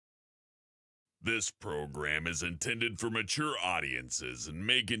This program is intended for mature audiences and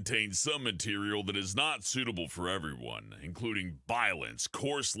may contain some material that is not suitable for everyone, including violence,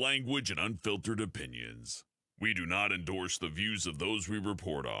 coarse language, and unfiltered opinions. We do not endorse the views of those we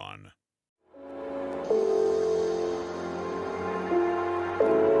report on.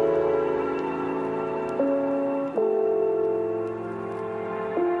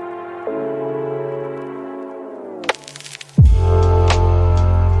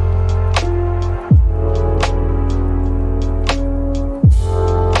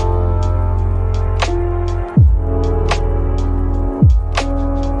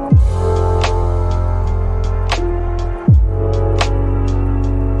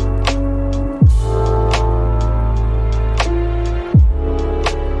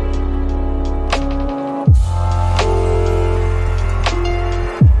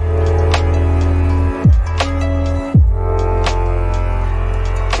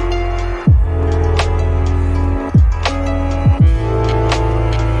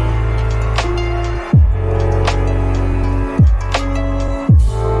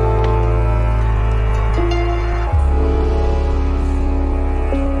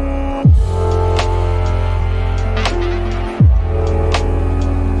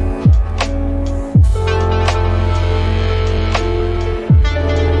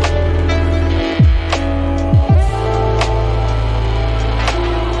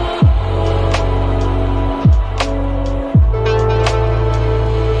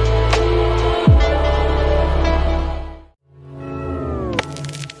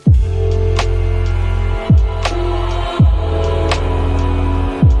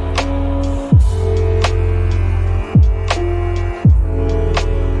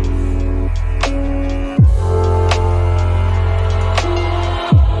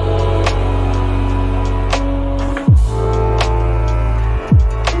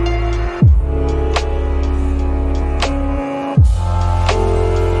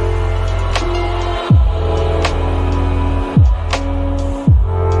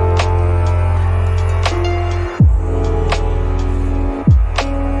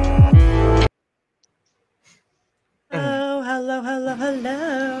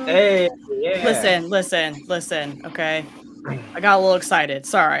 Listen, okay? I got a little excited.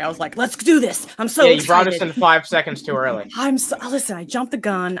 Sorry, I was like, let's do this. I'm so excited. You brought us in 5 seconds too early. Listen, I jumped the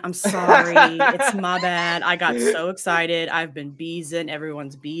gun. I'm sorry. It's my bad. I got so excited. I've been beezing.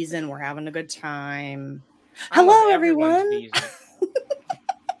 Everyone's beezing. We're having a good time. Hello, everyone.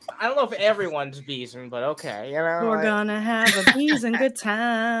 I don't know if everyone's beezing, but okay. You know, we're gonna have a beezing good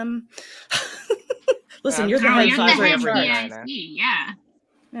time. Listen, you're the head HBIC, yeah.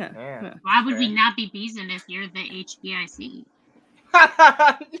 Why would we not be beezing if you're the HBIC?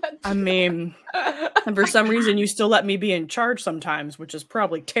 I mean, and for some reason, you still let me be in charge sometimes, which is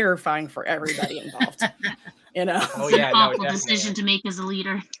probably terrifying for everybody involved. You know? Oh, yeah, it's an awful decision to make as a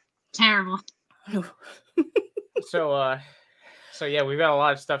leader. Terrible. So yeah, we've got a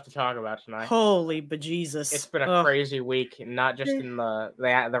lot of stuff to talk about tonight. Holy bejesus. It's been a crazy week, not just in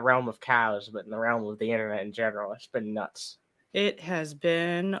the realm of cows, but in the realm of the internet in general. It's been nuts. It has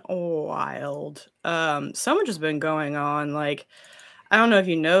been wild. So much has been going on. Like, I don't know if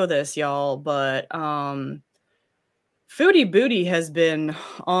you know this, y'all, but Foodie Booty has been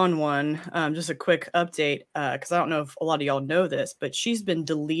on one. Just a quick update, because I don't know if a lot of y'all know this, but she's been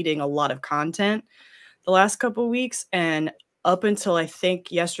deleting a lot of content the last couple of weeks, and up until I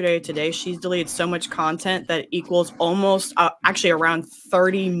think yesterday or today, she's deleted so much content that equals almost actually around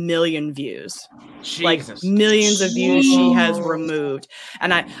 30 million views. Jesus. Like millions of views she has removed.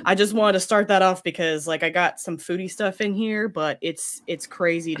 And I just wanted to start that off because like I got some foodie stuff in here, but it's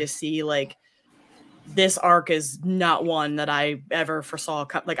crazy to see like this arc is not one that I ever foresaw.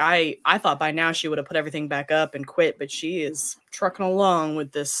 Like I thought by now she would have put everything back up and quit, but she is trucking along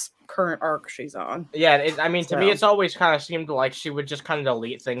with this current arc she's on. Yeah, I mean, to me, it's always kind of seemed like she would just kind of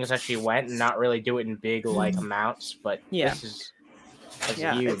delete things as she went and not really do it in big like amounts. But yeah, this is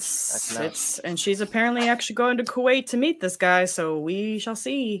huge. It's and she's apparently actually going to Kuwait to meet this guy, so we shall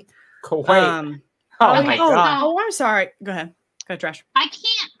see. Kuwait. Oh my god. Oh, I'm sorry. Go ahead. Go trash. I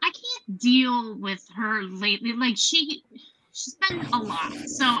can't deal with her lately. Like she's been a lot.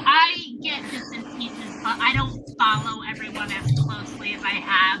 So I get this in pieces, but I don't follow everyone as closely as I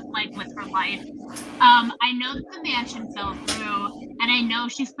have, like, with her life. I know that the mansion fell through, and I know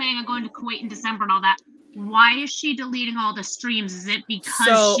she's planning on going to Kuwait in December and all that. Why is she deleting all the streams? Is it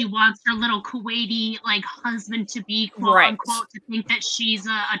because she wants her little Kuwaiti, like, husband to be, quote unquote, to think that she's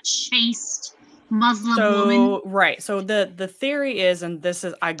a chaste Muslim woman. Right. So the theory is, and this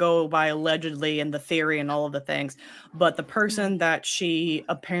is, I go by allegedly and the theory and all of the things, but the person that she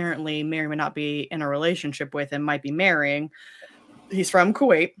apparently may or may not be in a relationship with and might be marrying, he's from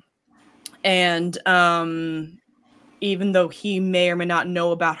Kuwait. And even though he may or may not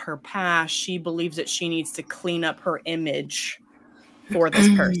know about her past, she believes that she needs to clean up her image for this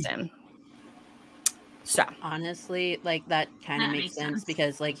person. So honestly, like that kind of makes sense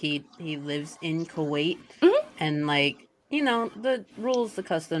because like he lives in Kuwait, and like, you know, the rules, the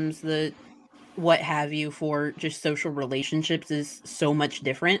customs, the what have you for just social relationships is so much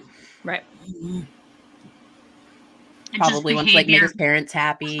different. Right. Probably wants like make his parents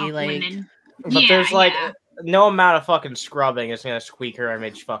happy, like women. But there's like no amount of fucking scrubbing is gonna squeak her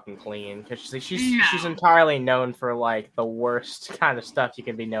image fucking clean, because she's entirely known for like the worst kind of stuff you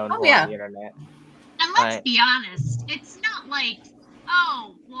can be known for on the internet. And let's be honest, it's not like,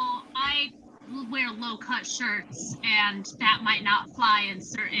 oh, well, I wear low-cut shirts and that might not fly in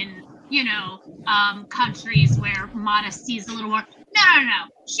certain, you know, countries where modesty is a little more. No.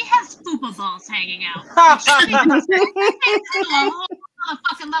 She has fupa balls hanging out. A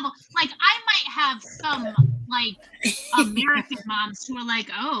fucking level. Like, I might have some like American moms who are like,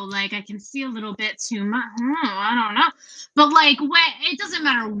 oh, like I can see a little bit too much. I don't know. But like, it doesn't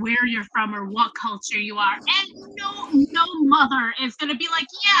matter where you're from or what culture you are, and no mother is gonna be like,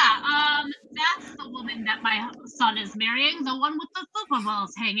 yeah, that's the woman that my son is marrying, the one with the fupa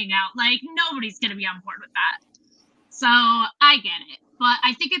balls hanging out. Like, nobody's gonna be on board with that. So I get it, but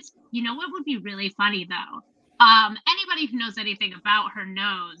I think it's, you know, what would be really funny though. Anybody who knows anything about her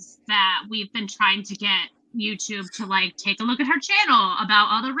knows that we've been trying to get YouTube to like take a look at her channel about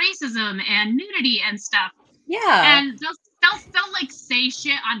all the racism and nudity and stuff. Yeah. And they'll like say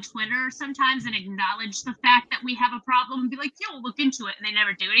shit on Twitter sometimes and acknowledge the fact that we have a problem and be like, yo, look into it, and they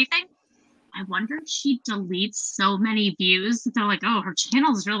never do anything. I wonder if she deletes so many views that they're like, oh, her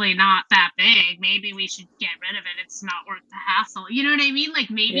channel's really not that big. Maybe we should get rid of it. It's not worth the hassle. You know what I mean? Like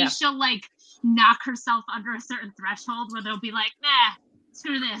maybe she'll like knock herself under a certain threshold where they'll be like, nah,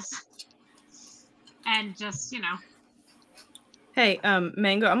 screw this. And just, you know. Hey,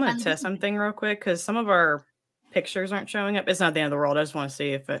 Mango, I'm going to test something real quick because some of our pictures aren't showing up. It's not the end of the world. I just want to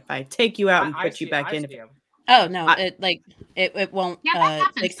see if I take you out and put you back in. Oh, no, it won't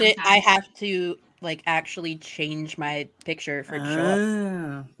fix it. I have to like actually change my picture for it to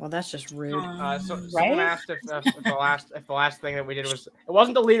show up. Well, that's just rude. Someone asked if the last thing that we did was, it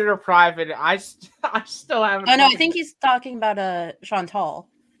wasn't deleted or private. I still haven't. Oh no, I think he's talking about Chantal.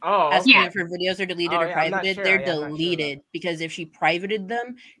 Oh, asking if her videos are deleted or privated. Sure. They're deleted because if she privated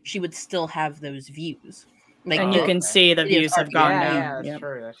them, she would still have those views. Like, and you can see the views have gone down. Yeah, that's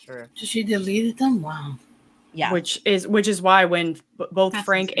true. That's true. So she deleted them? Wow. Yeah. Which is why when both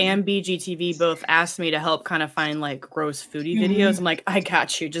Frank and BGTV both asked me to help kind of find like gross foodie videos, I'm like, I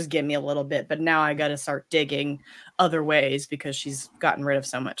got you. Just give me a little bit. But now I got to start digging other ways because she's gotten rid of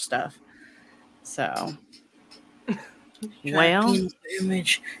so much stuff. So. Well,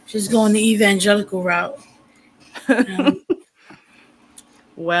 image. She's going the evangelical route.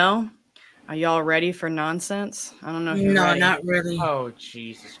 Well, are y'all ready for nonsense? I don't know if you're ready. Not really. Oh,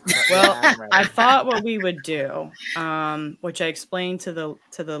 Jesus Christ. Well, I thought what we would do, which I explained to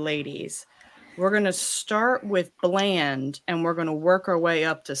the ladies, we're gonna start with bland and we're gonna work our way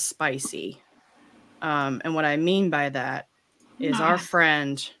up to spicy. And what I mean by that is our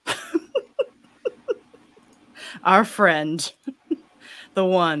friend. Our friend, the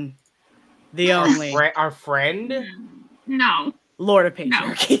one, the only. Our friend? No. Lord of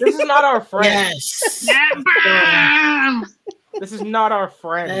Patriarchy. No. This is not our friend. Yes. This is not our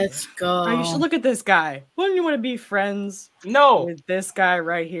friend. Let's go. You should look at this guy. Wouldn't you want to be friends? No. With this guy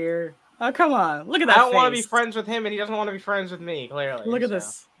right here? Oh, come on. Look at that I don't face. want to be friends with him, and he doesn't want to be friends with me, clearly. Look at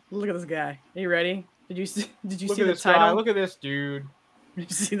this. Look at this guy. Are you ready? Did you see Look the at this title? guy. Look at this dude. Did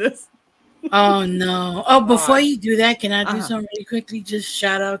you see this? Oh no! Oh, before you do that, can I do something really quickly? Just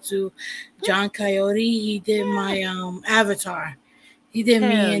shout out to John Coyote. He did my avatar. He did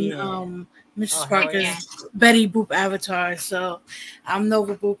me and Mrs. Parker's Betty Boop avatar. So I'm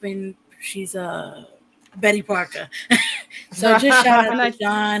Nova Boop and she's Betty Parker. So just shout out to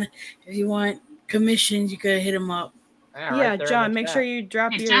John. If you want commissions, you could hit him up. Yeah, John. Make sure you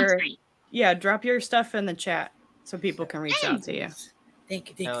drop drop your stuff in the chat so people can reach out to you.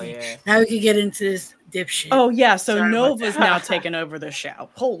 Thank you. Yeah. Now we can get into this dipshit. Oh, yeah. So sorry, Nova's now taking over the show.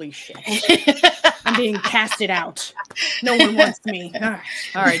 Holy shit. I'm being casted out. No one wants me.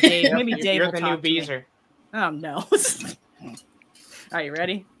 All right, Dave. Maybe Dave will talk to me. You're the new Beezer. Oh, no. Are you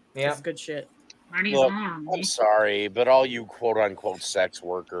ready? Yeah. That's good shit. Look, I'm sorry, but all you quote-unquote sex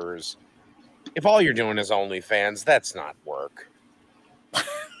workers, If all you're doing is OnlyFans, that's not work.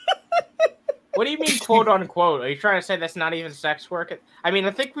 What do you mean, quote unquote? Are you trying to say that's not even sex work? I mean,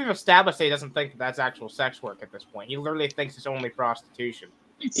 I think we've established that he doesn't think that that's actual sex work at this point. He literally thinks it's only prostitution.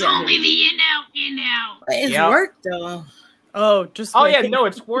 It's only the in out. It's work though. Oh, just. Oh yeah, no,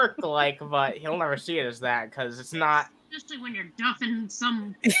 it's work. Like, but he'll never see it as that because it's not. Especially when you're duffing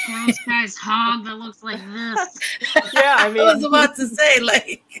some gross guy's hog that looks like this. Yeah, I mean, I was about to say,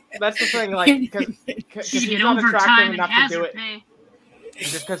 like, that's the thing, like, because he's not attractive enough to do it. Pay.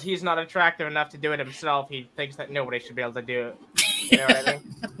 Just because he's not attractive enough to do it himself, he thinks that nobody should be able to do it. You know what I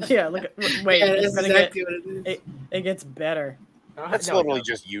mean? Yeah, look at, wait, yeah, it's that's gonna exactly what it is. it gets better. That's literally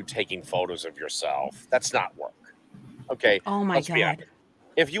just you taking photos of yourself. That's not work. Okay. Oh my God.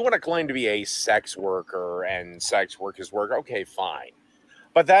 If you want to claim to be a sex worker and sex work is work, okay, fine.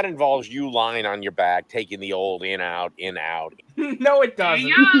 But that involves you lying on your back, taking the old in, out, in, out. No, it doesn't.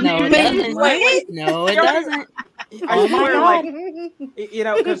 No, it doesn't. No, it doesn't. Oh my God. Like, you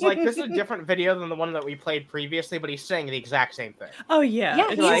know, because like this is a different video than the one that we played previously, but he's saying the exact same thing. Oh yeah, Yeah,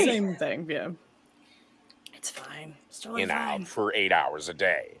 it's like, the same thing. Yeah, it's fine. It's totally In, fine. out for 8 hours a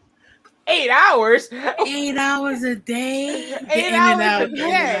day. 8 hours? 8 hours a day. 8 hours a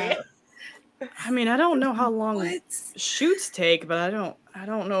day. I mean, I don't know how long What? shoots take, but I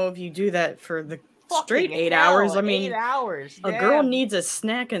don't know if you do that for the straight Fucking 8 hell, hours. I mean, 8 hours. a girl needs a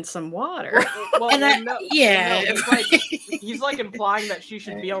snack and some water. Well, And yeah. no, he's like implying that she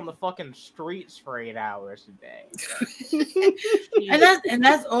should be on the fucking streets for 8 hours a day. And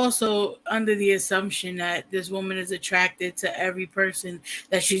that's also under the assumption that this woman is attracted to every person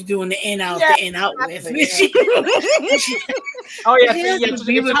that she's doing the in out with. Oh yeah, Yeah, it's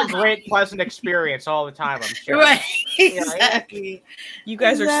a great, pleasant experience all the time. I'm sure. Right, Yeah, exactly. You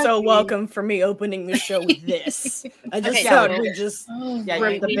guys are so Exactly. welcome for me opening the show with this. I just Okay, thought so- we just Yeah,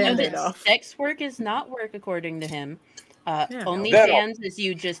 rip the We know band-aid that off. sex work is not work according to him. Yeah. OnlyFans is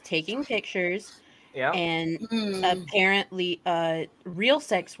you just taking pictures, yeah. and Mm. apparently, real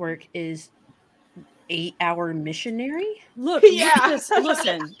sex work is 8-hour missionary. Look, Yeah.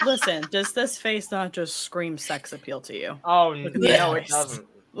 listen. Does this face not just scream sex appeal to you? Oh Look at no, that. it doesn't.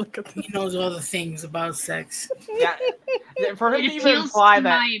 Look at He knows all the things about sex. Yeah, for him It to even appeals imply to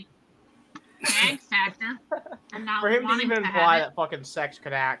that, my gag factor. And not for him to wanting even to imply have that fucking sex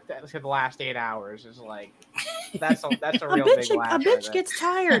could last 8 hours is like that's a a real big bitch. laugh. A right bitch there. gets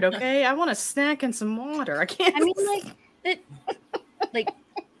tired. Okay, I want a snack and some water. I can't. I mean, like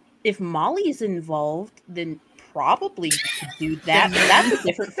if Molly's involved, then probably you could do that. But that's a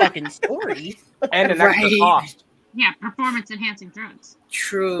different fucking story. And an extra Right. cost. Yeah, performance enhancing drugs.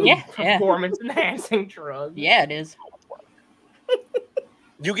 True. Yeah, Performance enhancing drugs. yeah, it is.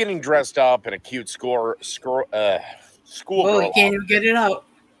 You getting dressed up in a cute Oh, schoolgirl you can't even get it out.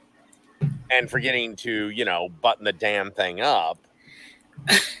 and forgetting to, button the damn thing up.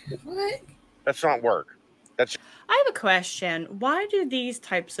 What? That's not work. That's I have a question. Why do these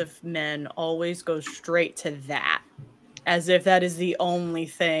types of men always go straight to that? As if that is the only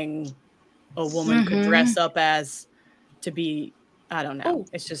thing a woman could dress up as to be, I don't know. Oh,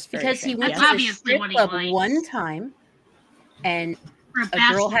 It's just very Because he strange. went Yeah. to the Obviously strip what he club likes. one time, and For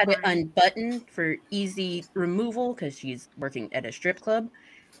a girl had it bachelor party. unbuttoned for easy removal because she's working at a strip club,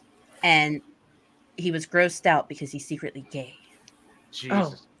 and he was grossed out because he's secretly gay. Jesus.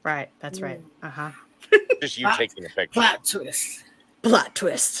 Oh, right. That's right. Uh-huh. just you taking a picture. Plot twist. Plot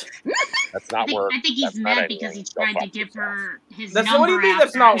twist. That's not work. I think he's That's not mad because anything. he Go tried to fuck give yourself. her his That's- number. what do you mean that's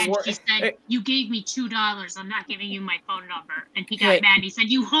after, not and work? She said, "You gave me $2. I'm not giving you my phone number." And he got Wait. mad. And he said,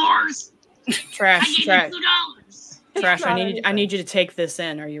 "You whores! I Trash, gave trash, you $2." trash. I Not need you to take this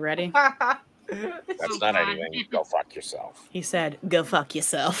in. Are you ready? That's Oh, not God. anything. Go fuck yourself. He said, "Go fuck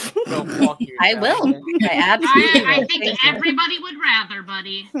yourself." Go fuck yourself. I will. I absolutely I will. think Thank you. everybody would rather,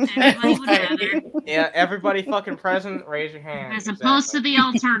 buddy. Everybody would rather, Yeah, everybody fucking present, raise your hand. as opposed to the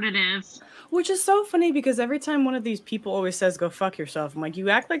alternative. Which is so funny because every time one of these people always says, "Go fuck yourself," I'm like, you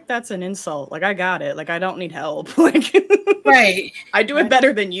act like that's an insult. Like, I got it. Like, I don't need help. Like, Right. I do it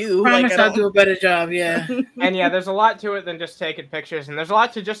better than you. Promise Like, I I'll don't- do a better job. Yeah. And yeah, there's a lot to it than just taking pictures, and there's a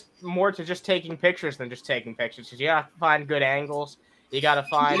lot to more to just taking pictures than just taking pictures. Because you gotta find good angles. You gotta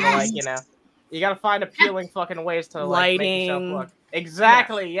find Yes. you gotta find appealing fucking ways to like make yourself Lighting. look.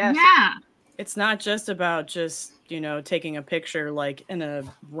 Exactly. Yes. Yeah. It's not just about just, taking a picture like in a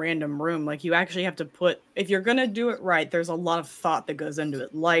random room. Like, you actually have to if you're gonna do it right, there's a lot of thought that goes into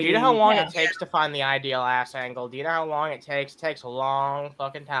it. Do Lighting. you know how long Yeah. it takes to find the ideal ass angle? Do you know how long it takes? It takes a long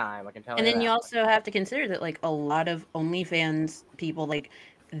fucking time. I can tell And you then that. you also have to consider that, like, a lot of OnlyFans people, like,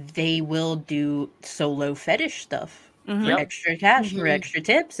 they will do solo fetish stuff. for extra cash, for extra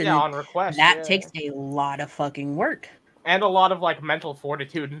tips, and on request. That takes a lot of fucking work. And a lot of like mental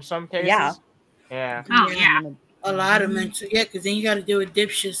fortitude in some cases. Yeah. Oh yeah. A lot of mental, because then you got to deal with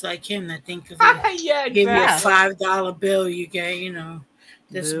dipshits like him that think because yeah, give you a $5 bill, you get,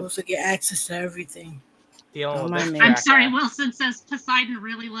 they're Boop. supposed to get access to everything. I'm sorry, Wilson says Poseidon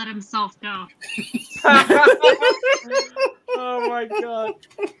really let himself go. Oh my god.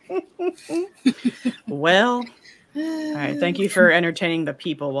 Well, all right. Thank you for entertaining the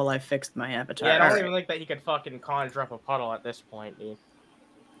people while I fixed my avatar. Yeah, I don't even think that he could fucking conjure up a puddle at this point, dude.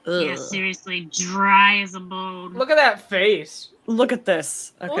 Yeah, seriously, dry as a bone. Look at that face. Look at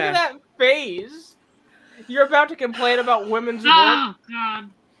this. Okay. Look at that face. You're about to complain about women's work. Oh god.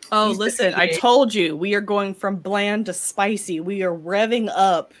 Oh, listen, I told you we are going from bland to spicy. We are revving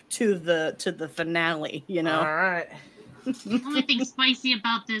up to the finale, All right. The only thing spicy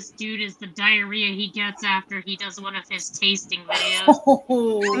about this dude is the diarrhea he gets after he does one of his tasting videos.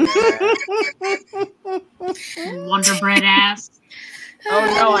 Wonder bread ass. Oh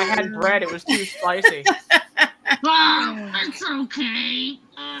no, I had bread. It was too spicy. It's okay.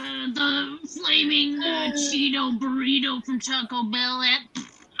 The flaming Cheeto burrito from Taco Bell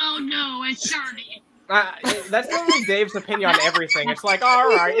oh no, it's Shardy. That's normally Dave's opinion on everything. It's like, all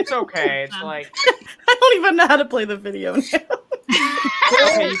right, it's okay. It's like I don't even know how to play the video now.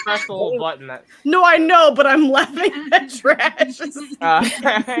 Okay, you press the little button. No, I know, but I'm laughing at trash.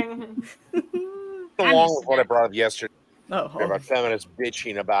 Along with what I brought up yesterday about feminists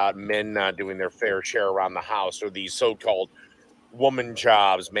bitching about men not doing their fair share around the house, or these so-called woman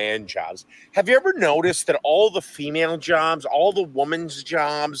jobs, man jobs. Have you ever noticed that all the female jobs, all the woman's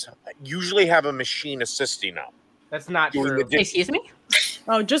jobs usually have a machine assisting them? That's not true. Excuse me?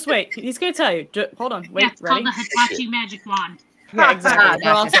 Oh, just wait. He's going to tell you. Hold on. Wait, it's ready? called the Hitachi magic wand. Yeah, exactly.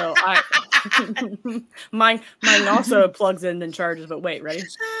 But also, mine also plugs in and charges, but wait, ready?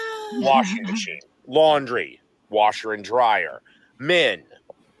 Washing machine, laundry, washer and dryer, men,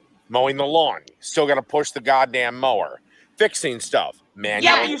 mowing the lawn. Still got to push the goddamn mower. Fixing stuff, man.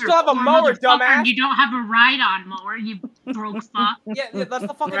 Yeah, you still have a mower, dumbass. You don't have a ride-on mower, you broke fuck. Yeah, that's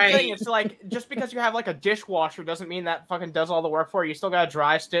the fucking thing. It's like, just because you have like a dishwasher doesn't mean that fucking does all the work for you. You still got to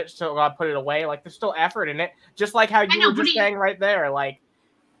dry stitch, still got to put it away. Like, there's still effort in it. Just like how you were just saying right there. Like,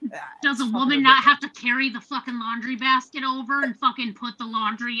 does a woman not have to carry the fucking laundry basket over and fucking put the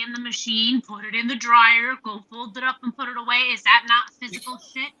laundry in the machine, put it in the dryer, go fold it up and put it away? Is that not physical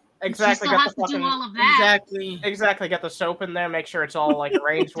shit? Exactly. She still has to do all of that. Exactly. Get the soap in there. Make sure it's all like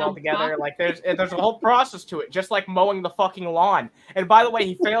arranged well together. Like there's a whole process to it, just like mowing the fucking lawn. And by the way,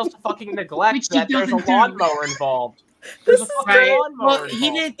 he fails to fucking neglect that there's a lawnmower involved. This is right. Well, he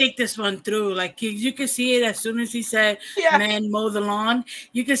didn't think this one through. Like you can see it as soon as he said, "Man, mow the lawn."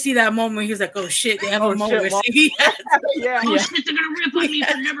 You can see that moment. He was like, "Oh shit, they have a mower." Yeah. Oh shit, they're gonna rip on me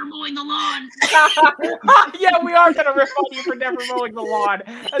for never mowing the lawn. Yeah, we are gonna rip on you for never mowing the lawn.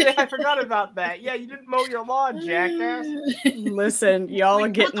 I forgot about that. Yeah, you didn't mow your lawn, jackass. Listen, y'all are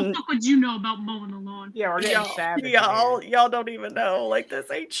getting. What the fuck would you know about mowing the lawn? Yeah, we're getting savage. Y'all don't even know. Like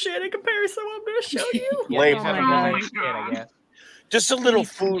this ain't shit in comparison. I'm gonna show you. I guess. Just a little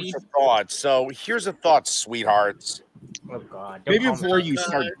food for thought. So here's a thought, sweethearts. Oh God! Maybe before you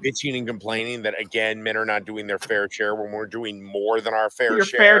start bitching and complaining that again men are not doing their fair share when we're doing more than our fair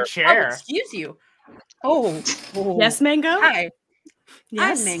share. Fair share. Oh, excuse you. Oh. Yes, Mango. Hi.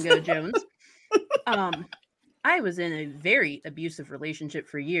 Yes. I'm Mango Jones. I was in a very abusive relationship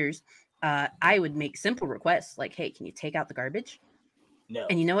for years. I would make simple requests like, "Hey, can you take out the garbage?" No.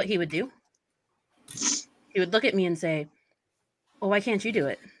 And you know what he would do? He would look at me and say, "Well, why can't you do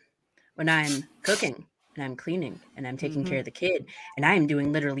it?" When I'm cooking and I'm cleaning and I'm taking care of the kid and I am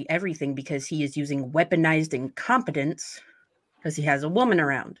doing literally everything because he is using weaponized incompetence because he has a woman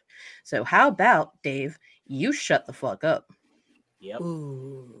around. So how about, Dave, you shut the fuck up? Yep.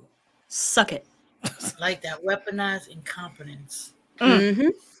 Ooh. Suck it. Like that weaponized incompetence.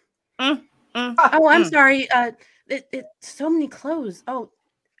 Mm-hmm. Oh, I'm sorry. It's so many clothes. Oh,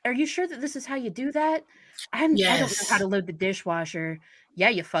 are you sure that this is how you do that? I don't know how to load the dishwasher. Yeah,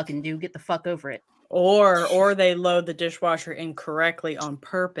 you fucking do. Get the fuck over it. Or they load the dishwasher incorrectly on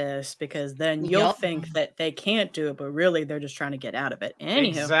purpose because then you'll think that they can't do it, but really they're just trying to get out of it. Anywho.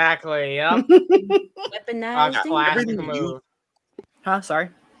 Exactly. Yep. Weaponized. Classic move. Huh? Sorry.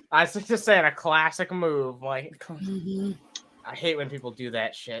 I was just saying a classic move. Like, I hate when people do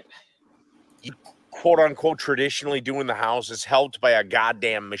that shit. Quote unquote traditionally doing the house is helped by a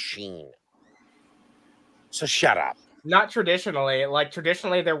goddamn machine. So shut up. Not traditionally. Like,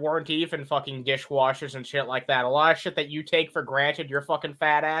 traditionally, there weren't even fucking dishwashers and shit like that. A lot of shit that you take for granted, your fucking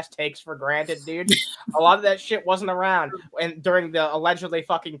fat ass takes for granted, dude. A lot of that shit wasn't around. And during the allegedly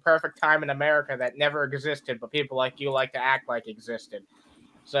fucking perfect time in America that never existed, but people like you like to act like existed.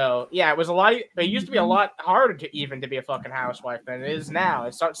 So, yeah, it was a lot. It used to be a lot harder to even to be a fucking housewife than it is now.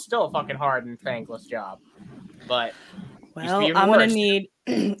 It's still a fucking hard and thankless job. But, well, I'm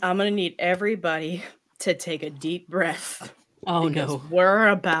gonna need everybody to take a deep breath. Oh no, we're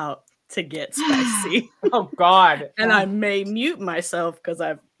about to get spicy. Oh God! And I may mute myself because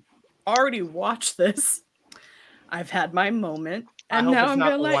I've already watched this. I've had my moment, and now I'm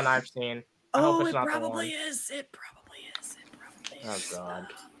gonna the one I've seen. Oh, it probably is. It probably is. Oh God.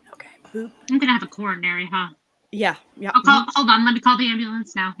 Okay. Boop. I'm gonna have a coronary, huh? Yeah. Hold on. Let me call the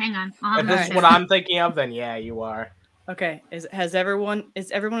ambulance now. Hang on. If this is what I'm thinking of, then yeah, you are. Okay. Is everyone in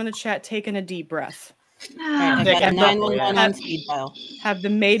the chat taken a deep breath? I got a 911 on speed dial. Have the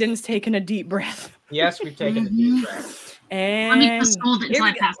maidens taken a deep breath? Yes, we've taken a deep breath. And let me just hold it until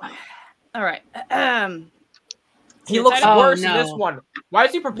I pass out. All right. He looks worse in this one. Why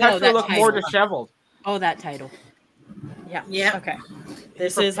does he perpetually look more disheveled? Oh, that title. Yeah. Okay.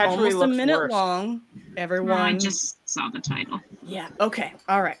 This is almost a minute long. Everyone. I just saw the title. Yeah. Okay.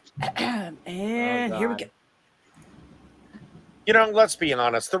 All right. And here we go. You know, let's be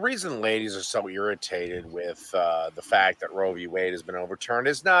honest. The reason ladies are so irritated with the fact that Roe v. Wade has been overturned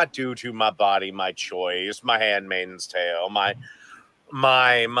is not due to my body, my choice, my handmaid's tale, my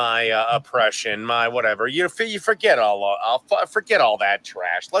oppression, my whatever. You forget forget all that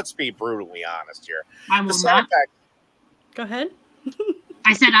trash. Let's be brutally honest here. I will not. Go ahead.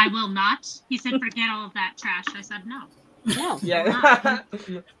 I said I will not. He said forget all of that trash. I said no. No. Yeah.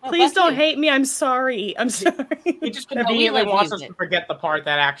 Please don't hate me. I'm sorry. I'm sorry. He just conveniently wants us to forget the part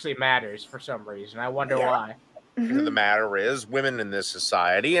that actually matters for some reason. I wonder why. The matter is, women in this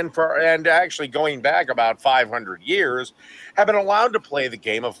society, and actually going back about 500 years, have been allowed to play the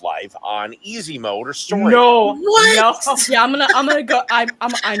game of life on easy mode or story. No, what? No. Yeah, I'm gonna go. I'm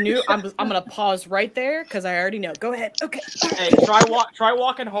gonna pause right there because I already know. Go ahead. Okay. Hey, try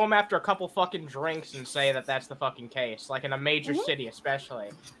walking home after a couple fucking drinks and say that that's the fucking case. Like in a major city, especially.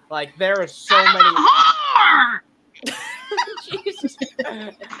 Like there is so many. Jesus.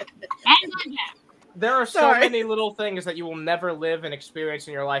 There are so many little things that you will never live and experience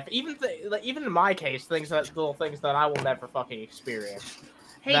in your life. Even in my case, little things that I will never fucking experience.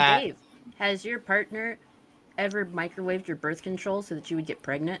 Hey, Dave, has your partner ever microwaved your birth control so that you would get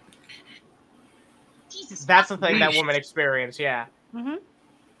pregnant? Jesus, that's the thing that women experience. Yeah. Mm-hmm.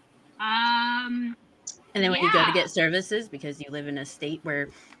 And then when you go to get services, because you live in a state where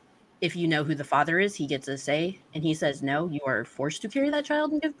if you know who the father is, he gets a say, and he says no, you are forced to carry that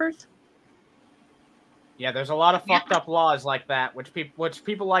child and give birth. Yeah, there's a lot of fucked up laws like that, which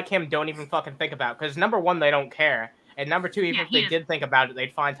people like him don't even fucking think about. Because number one, they don't care, and number two, even if they did think about it,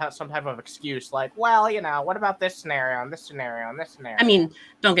 they'd find some type of excuse, like, well, you know, what about this scenario and this scenario and this scenario? I mean,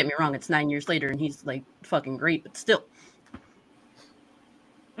 don't get me wrong, it's 9 years later, and he's like fucking great, but still,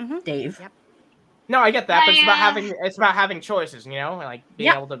 Dave. Yep. No, I get that, but it's about having choices, you know, like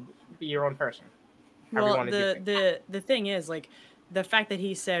being able to be your own person. Well, the thing is, like, the fact that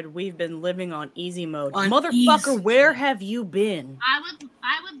he said we've been living on easy mode, motherfucker, easy. Where have you been? I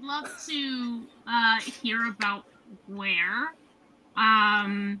would love to hear about where.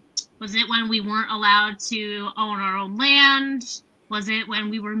 Was it when we weren't allowed to own our own land? Was it when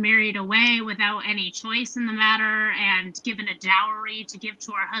we were married away without any choice in the matter and given a dowry to give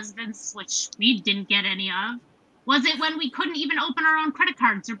to our husbands, which we didn't get any of? Was it when we couldn't even open our own credit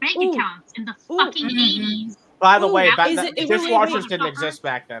cards or bank accounts in the fucking 80s? By the way, dishwashers didn't exist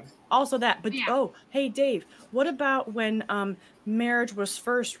back then. Also that, but hey Dave, what about when marriage was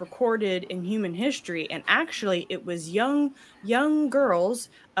first recorded in human history, and actually it was young girls,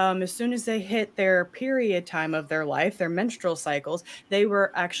 as soon as they hit their period time of their life, their menstrual cycles, they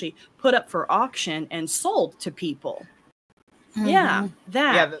were actually put up for auction and sold to people. Yeah,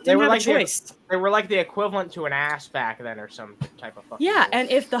 they were like choice. They were like the equivalent to an ass back then, or some type of fucking thing.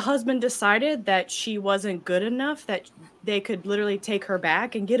 And if the husband decided that she wasn't good enough, that they could literally take her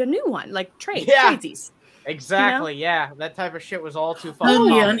back and get a new one, like tradesies. Exactly. You know? That type of shit was all too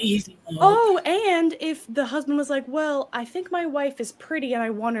fucking uneasy. And if the husband was like, well, I think my wife is pretty and I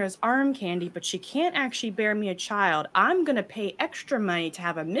want her as arm candy, but she can't actually bear me a child, I'm gonna pay extra money to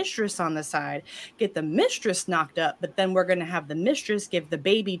have a mistress on the side, get the mistress knocked up, but then we're gonna have the mistress give the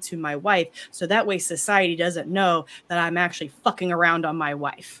baby to my wife, so that way society doesn't know that I'm actually fucking around on my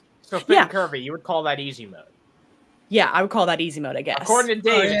wife. So Fit and Curvy, you would call that easy mode? Yeah, I would call that easy mode, I guess. According to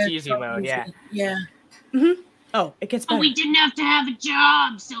Dave, it's easy mode. Yeah. Yeah. Oh, it gets better. But we didn't have to have a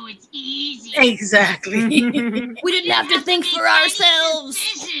job, so it's easy. Exactly. We didn't have to think for ourselves.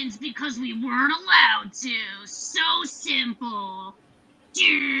 Decisions because we weren't allowed to. So simple.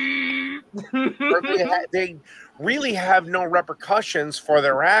 They really have no repercussions for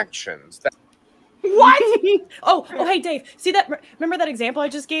their actions. What? oh, hey, Dave. See that? Remember that example I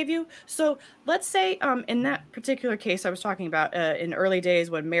just gave you? So let's say, in that particular case I was talking about, in early days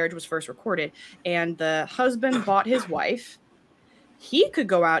when marriage was first recorded, and the husband bought his wife, he could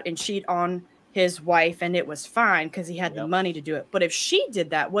go out and cheat on his wife, and it was fine because he had the money to do it. But if she did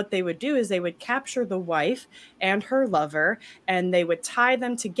that, what they would do is they would capture the wife and her lover, and they would tie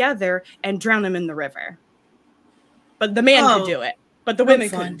them together and drown them in the river. But the man could do it, but the women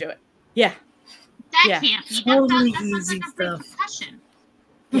couldn't do it. Yeah. That can't be. Totally That sounds easy like a repercussion.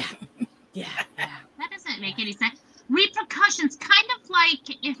 Yeah. That doesn't make any sense. Repercussions, kind of like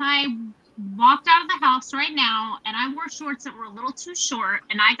if I walked out of the house right now and I wore shorts that were a little too short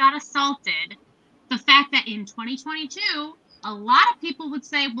and I got assaulted. The fact that in 2022, a lot of people would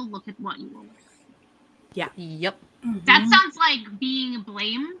say, well, look at what you were wearing. Yeah. Yep. That sounds like being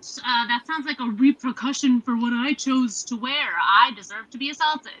blamed. That sounds like a repercussion for what I chose to wear. I deserve to be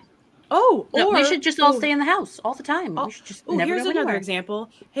assaulted. Oh, No, or we should just all stay in the house all the time. We should just never here's go another anywhere. example.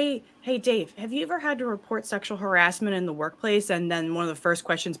 Hey, Dave, have you ever had to report sexual harassment in the workplace, and then one of the first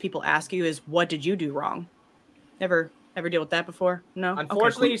questions people ask you is, "What did you do wrong?" Ever deal with that before? No.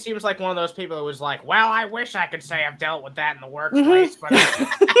 Unfortunately, he seems like one of those people who was like, "Well, I wish I could say I've dealt with that in the workplace, but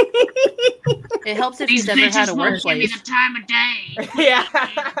it helps if These you've never had a bitches won't give me workplace." the time of day.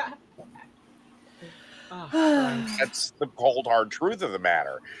 yeah." Oh, That's the cold, hard truth of the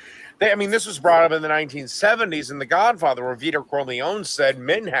matter. I mean, this was brought up in the 1970s in The Godfather, where Vito Corleone said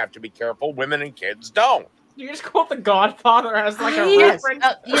men have to be careful, women and kids don't. you just quote The Godfather as like a Yes. reference.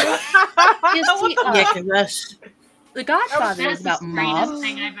 The Godfather That's is about the straightest mobs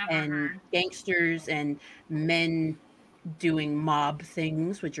thing I've ever and heard. gangsters and men doing mob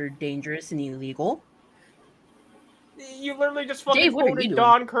things, which are dangerous and illegal. You literally just fucking Dave, what are you quoted doing?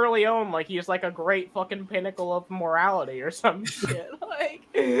 Don Corleone like he's like a great fucking pinnacle of morality or some shit. Like,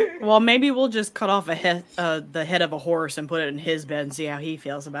 Well, maybe we'll just cut off the head of a horse and put it in his bed and see how he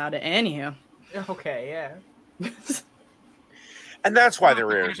feels about it. Anyhow. okay, yeah. And that's why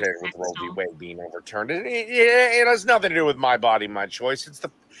they're irritated with Roe v. Wade being overturned. It has nothing to do with my body, my choice. It's the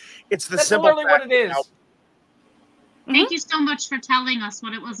That's simple literally what fact it is. that Thank you so much for telling us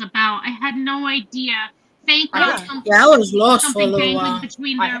what it was about. I had no idea. Thank Yeah. you. I was lost for a Something little dangling while.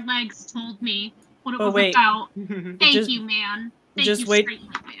 between their legs told me what it Oh, was wait. about. Thank Just- you, man. Thank just you, wait. straight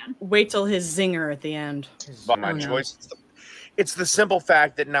man. Wait till his zinger at the end. by my Oh, no. choice. It's the simple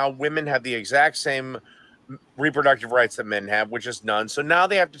fact that now women have the exact same reproductive rights that men have, which is none. So now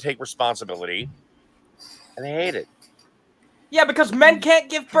they have to take responsibility, and they hate it. Yeah, because men can't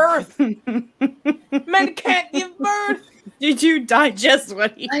give birth. Men can't give birth. Did you digest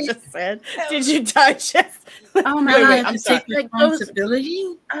what he just said? Did you digest? Oh my Wait, god! wait, I'm to sorry. take That goes-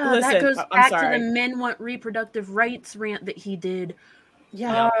 responsibility. That Listen, goes I'm back to sorry. the men want reproductive rights rant that he did.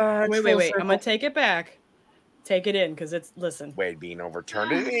 Yeah. It's Wait. full I'm circle. gonna take it back. Take it in, because it's listen. Wade being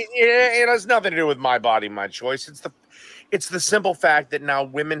overturned. It has nothing to do with my body, my choice. It's the simple fact that now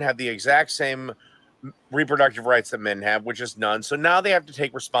women have the exact same reproductive rights that men have, which is none. So now they have to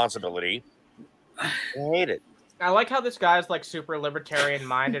take responsibility. I hate it. I like how this guy's like super libertarian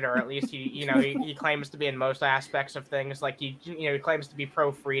minded, or at least he claims to be in most aspects of things. Like he claims to be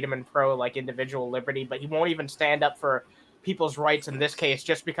pro freedom and pro like individual liberty, but he won't even stand up for people's rights in this case,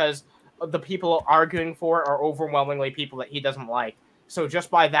 just because the people arguing for it are overwhelmingly people that he doesn't like. So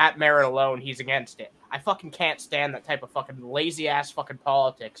just by that merit alone, he's against it. I fucking can't stand that type of fucking lazy ass fucking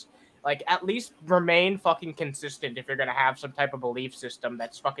politics. Like, at least remain fucking consistent if you're gonna have some type of belief system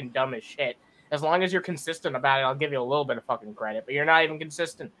that's fucking dumb as shit. As long as you're consistent about it, I'll give you a little bit of fucking credit, but you're not even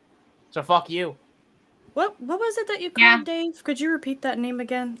consistent. So fuck you. What was it that you called, Yeah. Dave? Could you repeat that name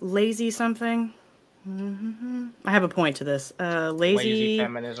again? Lazy something? I have a point to this. Lazy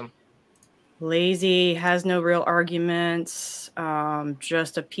feminism. Lazy, has no real arguments,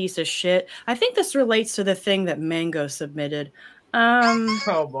 just a piece of shit. I think this relates to the thing that Mango submitted.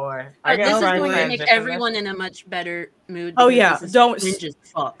 Oh boy. I This guess is I'm going to make transitioning everyone in a much better mood. Oh, because yeah, this is don't- cringe as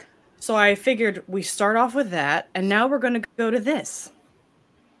fuck. So I figured we start off with that, and now we're going to go to this.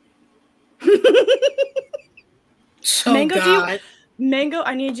 So Mango, do you- God. Mango,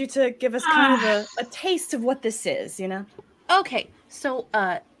 I need you to give us kind of a taste of what this is, you know? Okay, so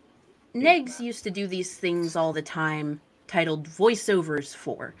Negz used to do these things all the time titled voiceovers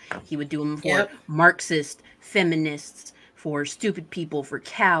for. He would do them for Yep. Marxist, feminists, for stupid people, for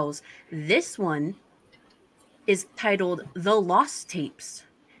cows. This one is titled The Lost Tapes.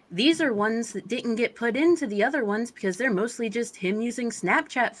 These are ones that didn't get put into the other ones because they're mostly just him using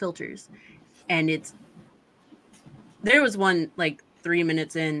Snapchat filters. And there was one like 3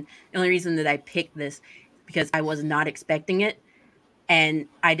 minutes in. The only reason that I picked this because I was not expecting it. And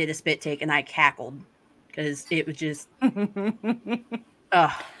I did a spit take and I cackled because it was just,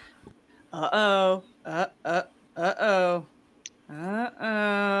 Uh-oh.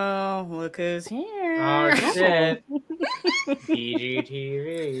 Look who's here. Oh, shit.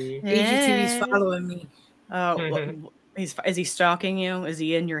 EGTV. EGTV's following me. Oh, is he stalking you? Is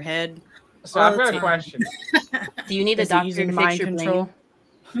he in your head? So I've got a question. do you need a Is he doctor using to mind fix your control?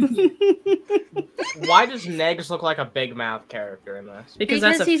 Why does Negz look like a big mouth character in this? Because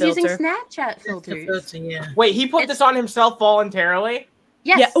that's a he's filter. using Snapchat filters. Filter, yeah. Wait, he put this on himself voluntarily?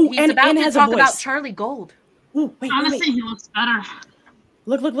 Yes, Yeah, ooh, he's and about to has a talk about voice. Charlie Gold. Ooh, wait, Honestly, wait. he looks better.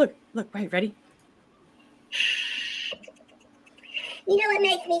 Look. Right, ready? You know what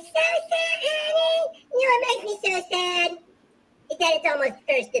makes me so sad, honey? You know what makes me so sad? Is that it's almost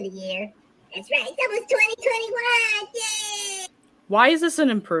first of the year. That's right, it's almost 2021. Yay! Why is this an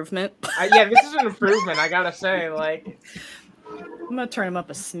improvement? Yeah, this is an improvement, I gotta say. Like, I'm gonna turn him up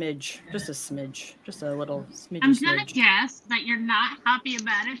a smidge. Just a smidge. Just a little smidge. I'm gonna guess that you're not happy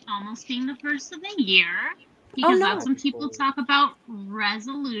about it almost being the first of the year. Because no. that's when people talk about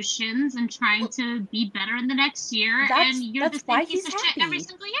resolutions and trying to be better in the next year. And you're the same piece of shit every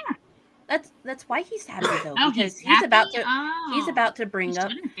single year. That's why he's happy though, Oh, because he's he's about happy? to he's about to bring he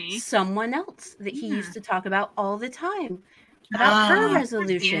up shouldn't be. someone else that he Yeah. used to talk about all the time about her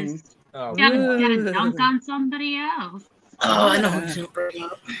resolution. oh, Gotta dunk on somebody else. Oh, I know who's gonna bring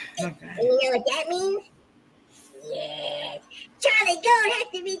up. Okay. And you know what that means? Yes. Charlie Gold has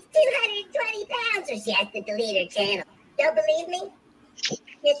to reach 220 pounds or she has to delete her channel. Don't believe me?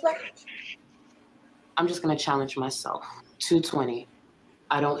 Just watch. I'm just going to challenge myself. 220.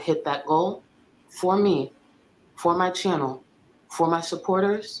 I don't hit that goal. For me, for my channel, for my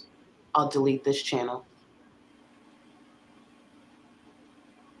supporters, I'll delete this channel.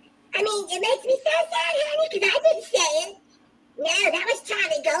 I mean, it makes me so sad, honey, because I didn't say it. No, that was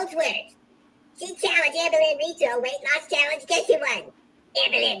Charlie Gold's words. She challenged Evelyn Reed to a weight loss challenge. Guess who won?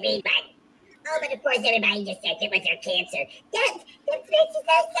 Evelyn Reed won. Oh, but of course everybody just said it was her cancer. That makes me so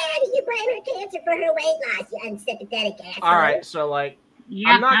sad. You blame her cancer for her weight loss, you unsympathetic asshole. Alright, so like,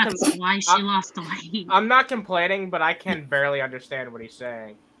 Yeah, that's why she lost the weight. I'm not complaining, but I can barely understand what he's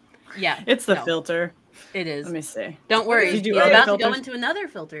saying. Yeah, It's the filter. It is. Let me see. Don't worry, Did you he's do about other to go filters? into another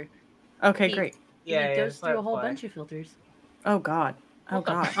filter. Okay, He- great. Yeah, he goes just through let a whole play. bunch of filters. Oh God. Oh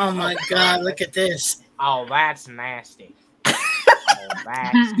God. Oh my God! Look at this. Oh, that's nasty. Oh,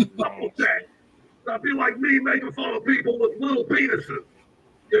 that's nasty. That'd be like me making fun of people with little penises.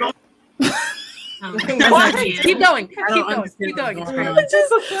 You know? What? Keep going. Keep I don't going. understand Keep going. what's It's going great.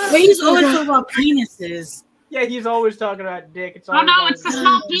 on. But he's always talking about penises. Yeah, he's always talking about dick. It's Oh always no, it's the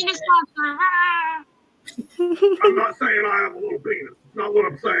small penis monster. I'm not saying I have a little penis. That's not what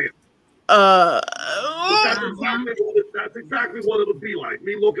I'm saying. But that's exactly what it'll be like.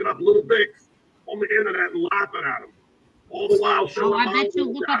 Me looking up little dicks on the internet and laughing at them. All the while showing I my bet you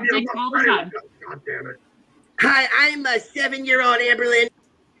little look dick. up dicks all the saying time. it. God damn it. Hi, I'm a 7-year-old Amberlynn.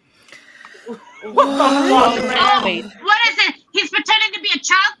 Wait. What is it? He's pretending to be a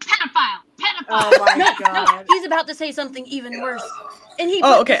child pedophile. Oh my god. He's about to say something even worse. And he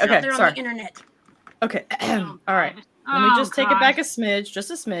Oh, put okay, this out okay, there on sorry. the internet. Okay. All right. Let me just take it back a smidge, just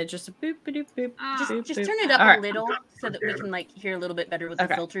a smidge, just a boop, boop, boop, boop, Just boop. turn it up All a right. little so that we can like hear a little bit better with Okay.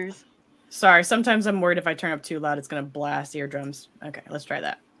 the filters. Sorry, sometimes I'm worried if I turn up too loud, it's gonna blast eardrums. Okay, let's try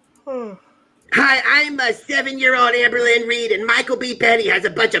that. Hi, I'm a 7-year-old Amberlynn Reed, and Michael B. Petty has a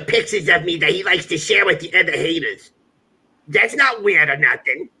bunch of pictures of me that he likes to share with the other haters. That's not weird or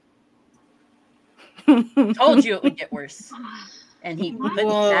nothing. Told you it would get worse. And he put that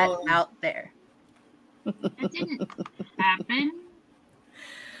Whoa. out there. That didn't happen.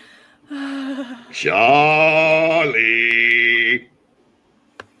 Charlie.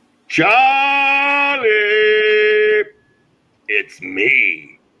 Charlie. It's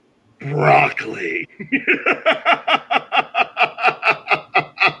me, Broccoli.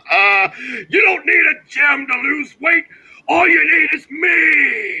 You don't need a gem to lose weight. All you need is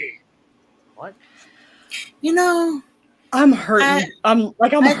me. What? You know, I'm hurting. I'm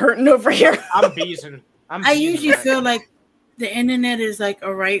hurting over here. I'm beezing. I usually feel like the internet is like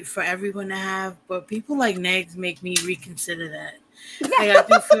a right for everyone to have, but people like Negz make me reconsider that. Like, I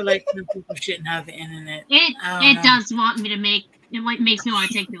do feel like some people shouldn't have the internet. It does want me to make it, like makes me want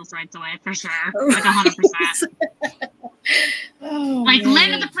to take people's rights away for sure, like 100%. Oh, Like, man.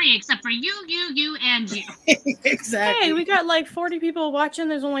 land of the free, except for you, and you. Exactly. Hey, we got like 40 people watching.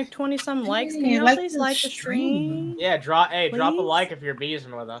 There's only like 20 some likes. Can Hey, y'all like please the like the stream. stream? Yeah, drop a Please? like if you're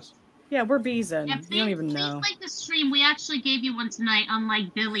beasing with us. Yeah, we're beezing. Yeah, You don't even know. Please like the stream. We actually gave you one tonight,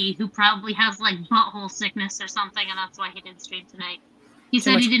 unlike Billy, who probably has like butthole sickness or something, and that's why he didn't stream tonight. He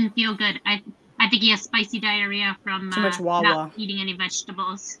said he didn't feel good. I think he has spicy diarrhea from Too much Wawa. not eating any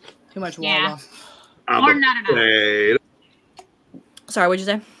vegetables. Too much Yeah. Wawa. Or not enough. Sorry, what'd you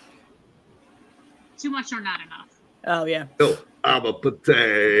say? Too much or not enough. Oh, yeah. I'm a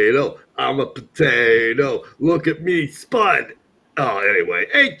potato. I'm a potato. Look at me, Spud. Oh, anyway.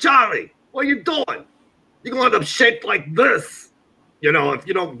 Hey, Charlie, what are you doing? You're going to end up shaped like this, you know, if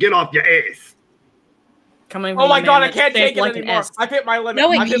you don't get off your ass. Coming Oh from my a god, man I that's can't take shaped it like an anymore. S. I've hit my limit. No,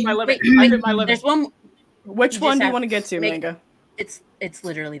 wait, I've hit my limit. wait, I've hit my limit. There's one. Which one do you have want to get to, Mango? It's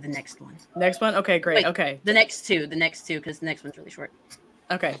literally the next one. Next one? Okay, great. Like, Okay. The next two, because the next one's really short.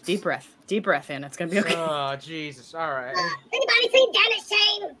 Okay, deep breath. Deep breath, Anna. It's gonna be okay. Oh, Jesus. All right. Anybody seen Dennis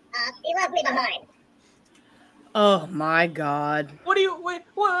Shane? He left me behind. Oh my god. What do you wait?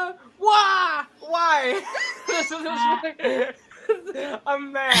 What? Why? Why? This is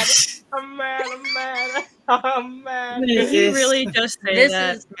I'm mad. I'm mad. I'm mad. I'm mad. Did he really just say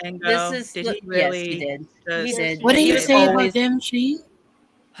that, Mango? This is did he really? Yes, he did. Just, He did. What did He you was say always- about them, Shane?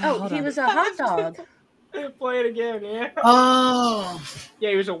 Oh, Hold he on. was a hot dog. Play it again, yeah. Oh. Yeah,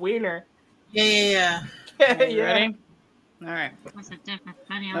 he was a wiener. Yeah. Yeah, You ready? All right. That's a different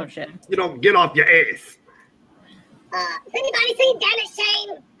funny Oh shit. You don't get off your ass. Has anybody seen Dennis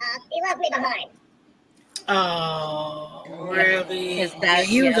Shane? He left me behind. Oh, really? Is that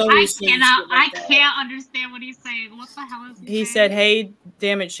he was yeah. always saying shit I like that. can't understand what he's saying. What the hell is he He saying? said, "Hey,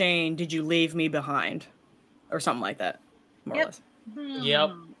 damn it, Shane, did you leave me behind?" Or something like that, more Yep. or less.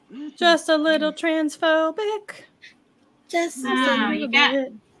 Yep. Just a little transphobic. Just a Ah, little you got-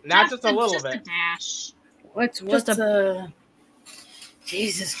 bit. Not just a little just bit. a dash. What's Just a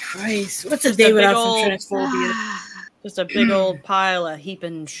Jesus Christ? What's a Just day a big without old- some transphobia? Just a big old pile of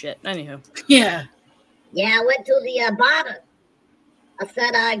heaping shit. Anywho. Yeah. Yeah, I went to the barber. I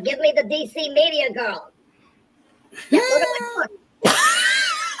said, give me the DCMediaGirl. Yeah, look at my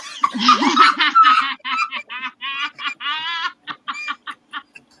foot.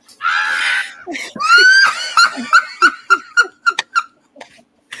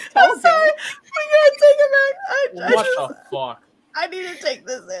 I'm sorry. We gotta take it back. What the fuck? I need to take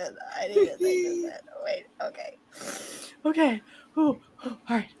this in. I need to take this in. Wait, okay. Okay. Ooh, all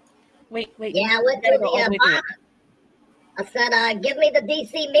right. Wait. Yeah, I went to the barber. I said, give me the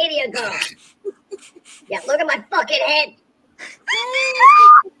DCMediaGirl. Yeah, look at my fucking head.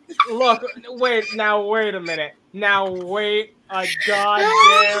 Look, wait a minute. Now wait a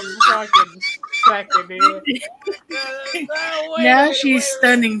goddamn fucking second here. Now she's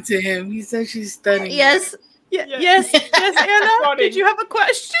stunning to him. He said she's stunning. Yes. Yes, Anna. Funny. Did you have a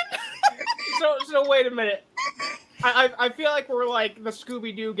question? So wait a minute. I feel like we're like the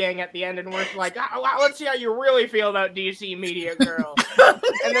Scooby-Doo gang at the end, and we're like, let's see how you really feel about DCMediaGirl.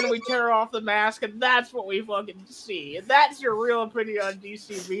 And then we tear off the mask, and that's what we fucking see. And that's your real opinion on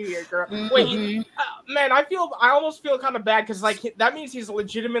DCMediaGirl. Wait, man, I almost feel kind of bad because like that means he's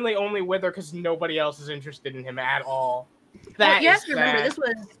legitimately only with her because nobody else is interested in him at all. That You have is to remember, bad. this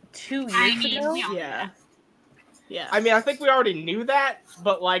was 2 years I mean, ago. we all Yeah. Yeah. I mean, I think we already knew that,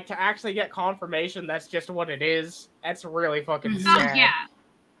 but like to actually get confirmation that's just what it is, that's really fucking Oh sad. yeah.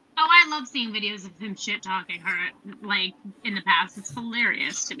 Oh, I love seeing videos of him shit talking her like in the past. It's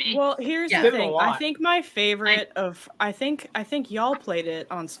hilarious to me. Well, here's Yeah. the Been a thing. I lot. think my favorite of I think y'all played it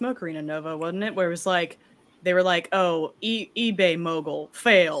on Smoke Arena Nova, wasn't it? Where it was like they were like, "Oh, eBay mogul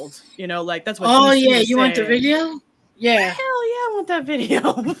failed." You know, like that's what. Oh DC yeah, was you want the saying. video? Yeah. Hell yeah, I want that video.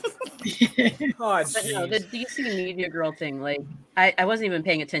 Oh, But no, the jeez. DC Media Girl thing, like I wasn't even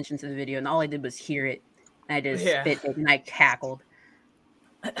paying attention to the video, and all I did was hear it. And I just Yeah. spit it and I cackled.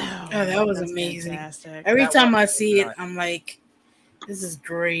 Oh, that was That's amazing. fantastic. Every That time I was see it, nuts. I'm like, this is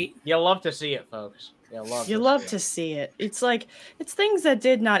great. You love to see it, folks. You love. You love to see it. It's like it's things that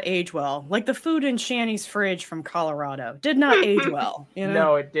did not age well, like the food in Shanny's fridge from Colorado did not age well. You know,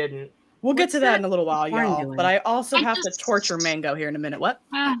 No, it didn't. we'll get What's to that that in a little while, porn y'all. doing? But I also I have to just- torture Mango here in a minute. What?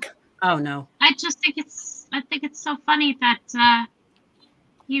 Oh no. I just think it's so funny that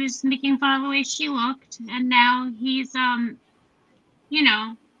he was making fun of the way she looked, and now he's you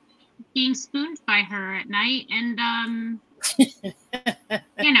know, being spooned by her at night, and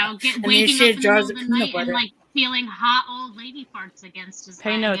you know, then waking shit up in the jars middle of of the night peanut and butter. like feeling hot old lady farts against his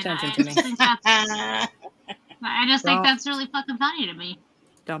Pay leg, no and attention I to just me. think I just think Don't- that's really fucking funny to me.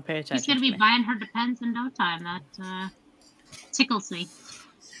 Don't pay He's attention. gonna to be me. buying her Depends in no time. That tickles me.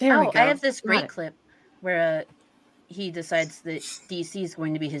 There we Oh, go. I have this Got great it. clip where he decides that DC is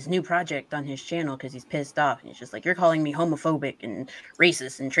going to be his new project on his channel because he's pissed off. And he's just like, you're calling me homophobic and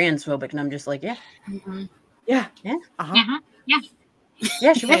racist and transphobic. And I'm just like, yeah. Mhm. Yeah. Yeah. Uh-huh. Yeah.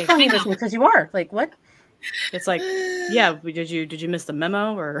 Yeah, she was Hey, calling you this because you are. Like, what? It's like, yeah, did you miss the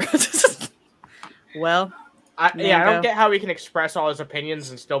memo or? Well, I Mango. don't get how he can express all his opinions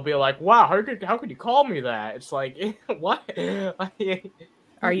and still be like, "Wow, how could you call me that?" It's like, what?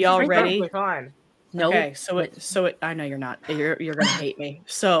 Are y'all He's ready? perfectly fine. No. Okay, so it. I know you're not. You're gonna hate me.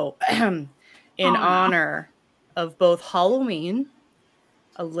 So, in honor of both Halloween,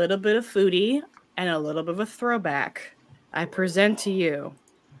 a little bit of foodie, and a little bit of a throwback, I present to you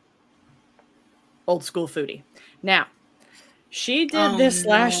old school foodie. Now, she did this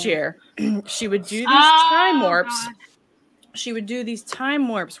last year. She would do these time warps. God. She would do these time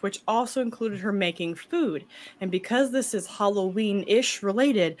warps, which also included her making food. And because this is Halloween-ish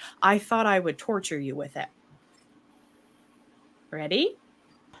related, I thought I would torture you with it. Ready?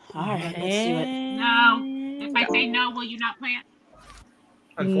 All right, let's see what. No. If I say no, will you not play it?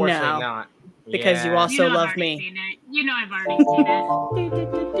 Unfortunately, No. not. Because you Yeah. also I've love already me. seen it. You know I've already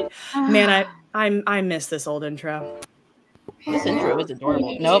seen it. Man, I miss this old intro. This intro is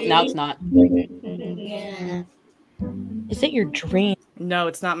adorable. Nope, now it's not. Is it your dream? No,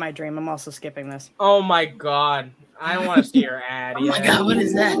 it's not my dream. I'm also skipping this. Oh my god, I don't want to see your ad. Oh my god, what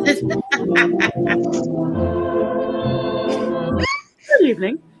is that? Good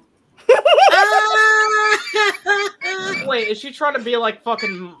evening. Wait, is she trying to be like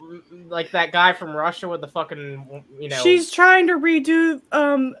fucking like that guy from Russia with the fucking She's trying to redo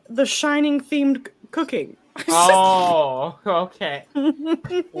the Shining themed cooking. Oh, okay.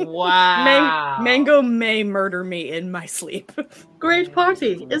 Wow. Mango may murder me in my sleep. Great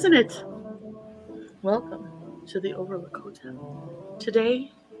party, isn't it? Welcome to the Overlook Hotel.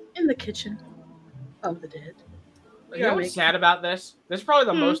 Today, in the kitchen of the dead. You know what's sad about this? This is probably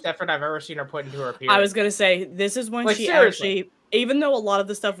the most effort I've ever seen her put into her appearance. I was gonna say this is when Like, she seriously. actually, even though a lot of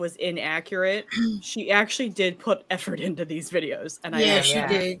the stuff was inaccurate, she actually did put effort into these videos, and I Yeah, she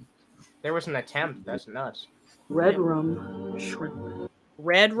did. There was an attempt. That's nuts. Red rum shrimp.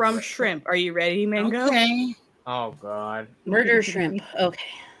 Red rum shrimp. Are you ready, Mango? Okay. Oh god. Murder shrimp. Okay.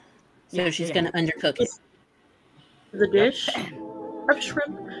 So she's gonna undercook it. The dish of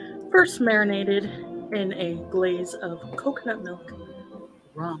shrimp, first marinated in a glaze of coconut milk,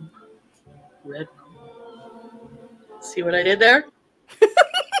 rum, red rum. See what I did there?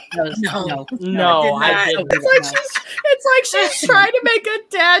 No. No, I didn't. It's like she's trying to make a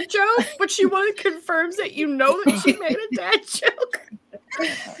dad joke, but she won't confirms that you know that she made a dad joke.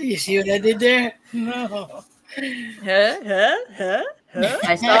 You see what I did there? No. I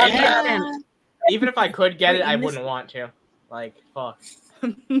saw the attempt. Even if I could get it, I wouldn't want to. Like, fuck.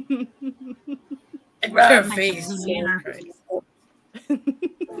 Her face.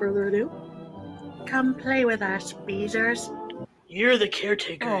 Further ado, come play with us, Beezers. You're the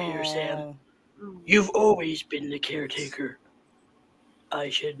caretaker here, Sam. You've always been the caretaker. I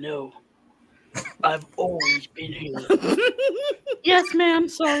should know. I've always been here. Yes, ma'am.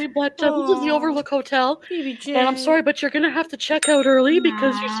 Sorry, but this is the Overlook Hotel. And I'm sorry, but you're going to have to check out early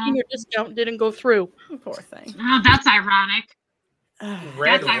because your senior discount didn't go through. Poor thing. Oh, that's ironic.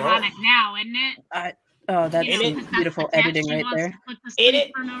 Red That's ironic now, isn't it? Oh, that's You know, some 'cause that's beautiful the text editing she right wants there. to put to Ain't sleep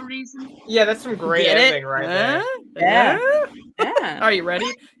it? for no reason. Yeah, that's some great Get it? editing right there. Yeah. Yeah. Are you ready?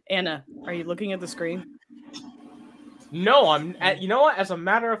 Anna, are you looking at the screen? No, I'm. You know what? As a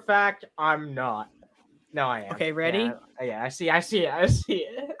matter of fact, I'm not. No, I am. Okay, ready? Yeah, I see it. I see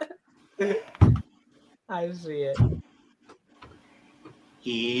it. I see it.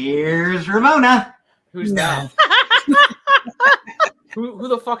 Here's Ramona. Who's that? Who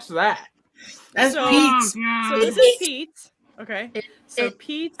the fuck's that? That's So- Pete. So this is Pete. Okay. So it-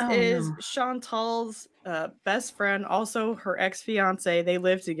 Pete oh, is no. Chantal's best friend, also her ex-fiance. They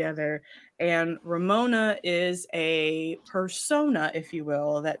live together. And Ramona is a persona, if you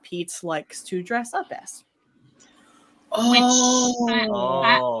will, that Pete likes to dress up as.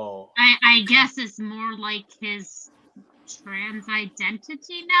 Oh. I guess it's more like his trans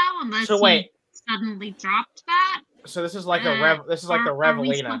identity now, unless So wait. he suddenly dropped that. So this is like the This is like the Are we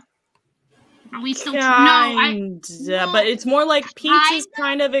Revelina. Are we still? Kinda, but it's more like Pete is kinda.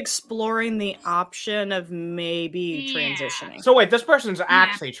 kind of exploring the option of maybe Yeah. transitioning. So wait, this person's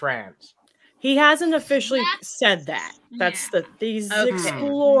actually trans. He hasn't officially That's- said that. That's yeah. he's Okay.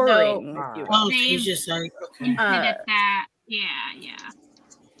 exploring. So- if you will. Oh, she's just like, okay. Hinted at that. Yeah.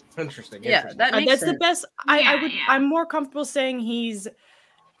 Interesting. Yeah, interesting. that makes That's sense. the best. Yeah, I'm more comfortable saying he's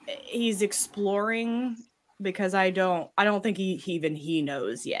exploring because I don't think he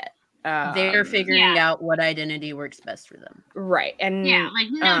knows yet. They're figuring out what identity works best for them. Right. And yeah, like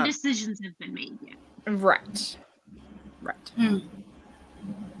no decisions have been made yet. Right.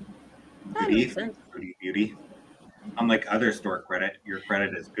 Beauty. Unlike other store credit, your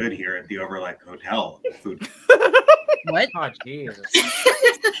credit is good here at the Overlook Hotel. Food. What? Oh, Jesus.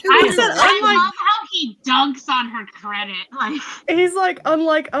 I love how he dunks on her credit. Like he's like,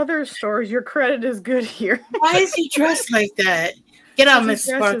 unlike other stores, your credit is good here. Why is he dressed like that? Get out, Miss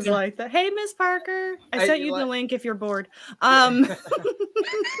Parker. Like that. Hey, Miss Parker. I sent you the link if you're bored.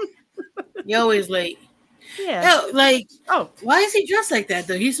 You're always late. Yeah. Why is he dressed like that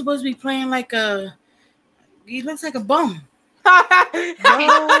though? He's supposed to be playing like a. He looks like a bum. You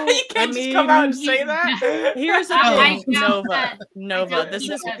can't just come out and say that. Here's the thing, Nova.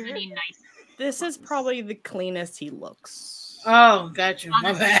 This is probably the cleanest he looks. Oh, gotcha.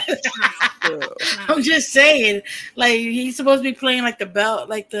 My bad. I'm just saying, like he's supposed to be playing like the belt,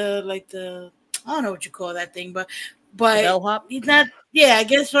 like the I don't know what you call that thing, but bellhop? He's not. Yeah, I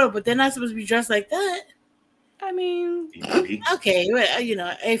guess so. But they're not supposed to be dressed like that. I mean, okay,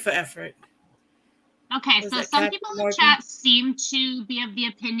 A for effort. Okay, so some people in the chat seem to be of the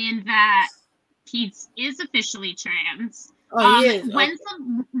opinion that Pete's is officially trans. Oh, he is. When's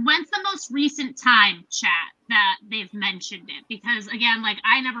the most recent time, chat, that they've mentioned it? Because again, like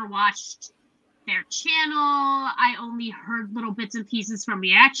I never watched their channel. I only heard little bits and pieces from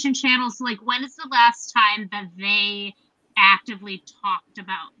reaction channels. So, like, when is the last time that they actively talked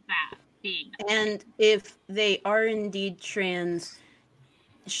about that being? And if they are indeed trans,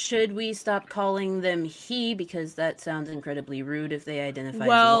 should we stop calling them he, because that sounds incredibly rude if they identify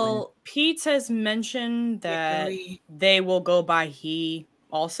as a woman? Pete has mentioned that they will go by he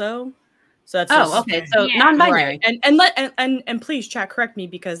also. So that's okay. So non-binary. Right. And please chat, correct me,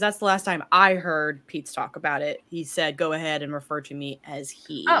 because that's the last time I heard Pete's talk about it. He said, go ahead and refer to me as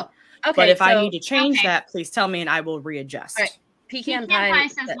he. Oh, okay. But if I need to change that, please tell me and I will readjust. All right. Pecan Pie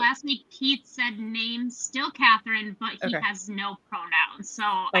says last week Pete said name still Catherine, but he has no pronouns. So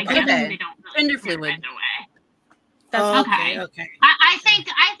I guess they don't really care either way. That's okay. I think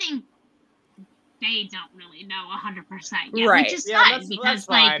they don't really know 100% yet, right? Which is fine because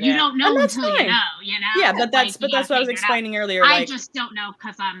like you don't know until you know, you know. Yeah, but that's what I was explaining earlier. I just don't know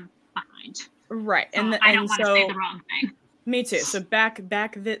because I'm behind. Right, so I don't want to say the wrong thing. Me too. So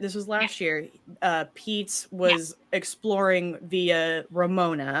this was last year. Pete was exploring via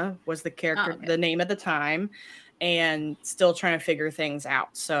Ramona was the character, the name at the time, and still trying to figure things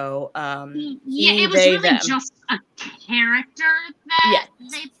out. So it was really just a character that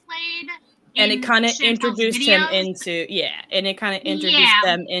they played, and it kind of introduced him into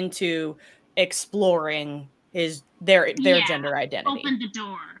them into exploring their gender identity. Opened the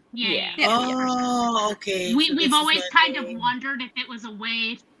door. Yeah. Oh, okay. We've always kind of wondered if it was a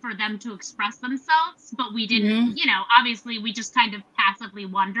way for them to express themselves, but we didn't, you know, obviously we just kind of passively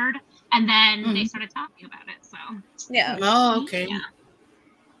wondered, and then they started talking about it, so. Yeah. Oh, okay. Yeah.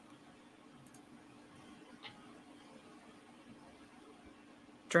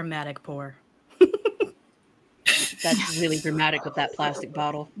 Dramatic pour. That's really dramatic with that plastic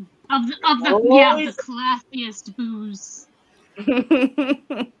bottle. Of the classiest booze.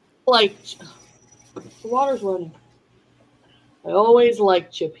 Like, the water's running. I always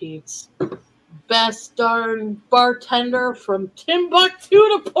liked you, Pete's. Best darn bartender from Timbuktu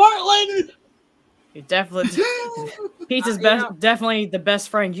to Portland. You definitely, Pete's is definitely the best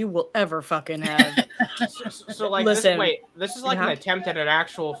friend you will ever fucking have. So like, listen, this is like an attempt at an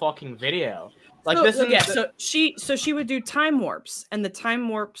actual fucking video. Like so she would do time warps, and the time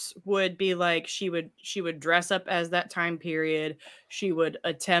warps would be like she would dress up as that time period. She would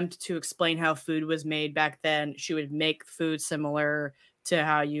attempt to explain how food was made back then. She would make food similar to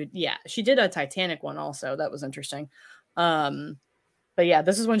how she did a Titanic one also. That was interesting. But yeah,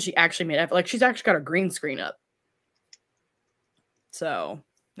 this is when she actually made it. Like she's actually got a green screen up. So,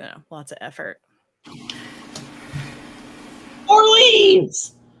 lots of effort.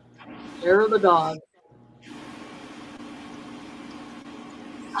 Orleans! Hair of the dog.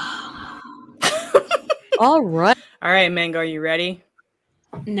 All right. All right, Mango, are you ready?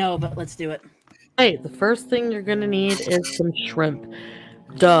 No, but let's do it. Hey, the first thing you're going to need is some shrimp.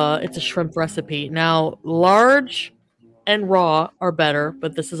 Duh, it's a shrimp recipe. Now, large and raw are better,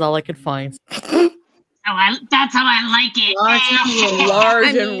 but this is all I could find. That's how I like it.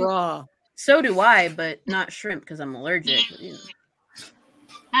 Large and raw. So do I, but not shrimp because I'm allergic.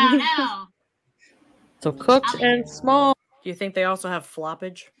 Oh no. So cooked and small. Do you think they also have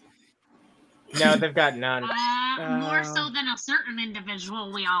floppage? No, they've got none. More so than a certain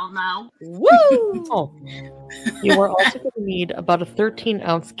individual we all know. Woo! Oh. You are also going to need about a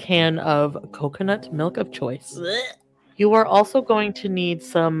 13-ounce can of coconut milk of choice. You are also going to need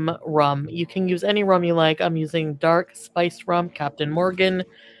some rum. You can use any rum you like. I'm using dark spiced rum, Captain Morgan.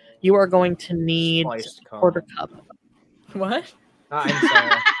 You are going to need Spiced a quarter cup. What? I didn't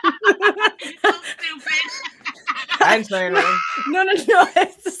say I didn't say anything. No.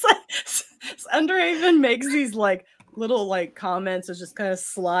 It's just like Underhaven makes these like little like comments. It just kind of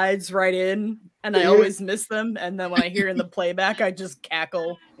slides right in, and I always miss them. And then when I hear in the playback, I just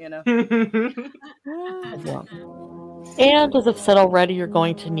cackle. You know. And as I've said already, you're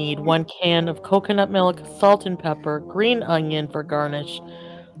going to need 1 can of coconut milk, salt and pepper, green onion for garnish,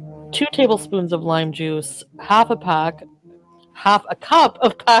 2 tablespoons of lime juice, half a cup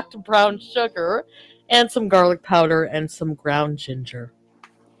of packed brown sugar, and some garlic powder and some ground ginger.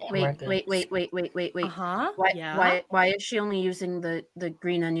 Wait. Uh-huh. Why is she only using the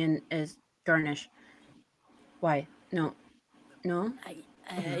green onion as garnish? Why? No.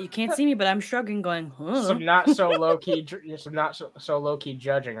 You can't see me, but I'm shrugging, going, huh. Some not so low key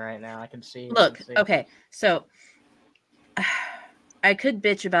judging right now. I can see. Look, okay, so I could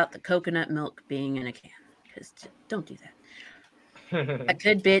bitch about the coconut milk being in a can, because don't do that. I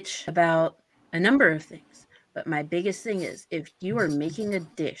could bitch about a number of things, but my biggest thing is if you are making a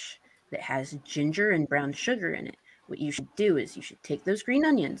dish that has ginger and brown sugar in it, what you should do is you should take those green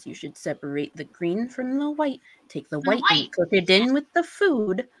onions, you should separate the green from the white, take the white and cook it in with the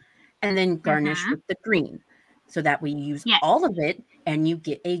food, and then garnish with the green. So that way you use all of it and you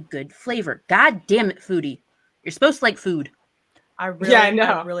get a good flavor. God damn it, foodie. You're supposed to like food. I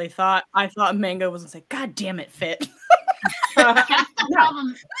really thought Mango was gonna say, God damn it, Fit. That's the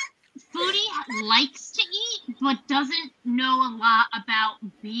problem. Foodie likes to eat, but doesn't know a lot about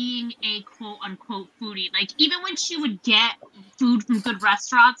being a quote-unquote foodie. Like, even when she would get food from good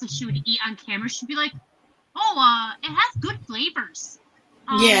restaurants and she would eat on camera, she'd be like, oh, it has good flavors.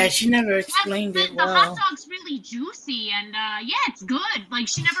 Yeah, she never explained it well. The hot dog's really juicy, and yeah, it's good. Like,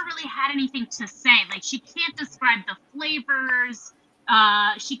 she never really had anything to say. Like, she can't describe the flavors.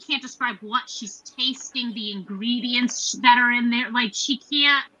 She can't describe what she's tasting, the ingredients that are in there. Like, she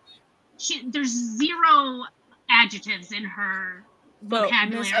can't. There's zero adjectives in her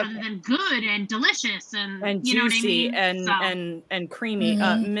vocabulary other than good and delicious and you know juicy what I mean? and creamy.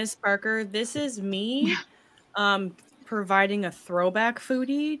 Miss Parker, this is me providing a throwback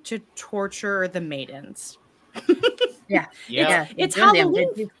foodie to torture the maidens. Yeah. It's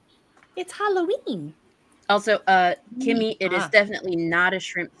Halloween. It's Halloween. Also, Kimmy, it is definitely not a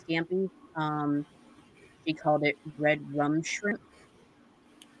shrimp scampi. She called it red rum shrimp.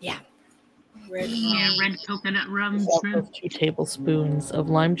 Yeah. Red coconut rum shrimp. 2 tablespoons of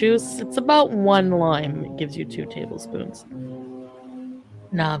lime juice. It's about 1 lime. It gives you 2 tablespoons.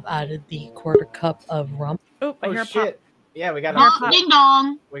 Now I've added the quarter cup of rum. Oh, I hear shit. pop. Yeah, we got a ding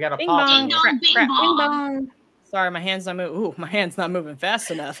dong. We got a ding pop. dong. Ding dong, bing bong. Sorry, my hand's not moving. Ooh, my hand's not moving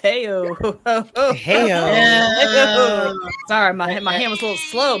fast enough. Heyo. Sorry, my hand was a little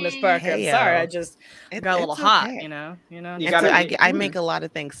slow, Miss Parker. I'm sorry. I just got a little hot, okay. you know. I make a lot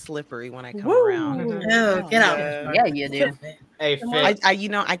of things slippery when I come around. Oh, get out. Yeah, you do. Hey,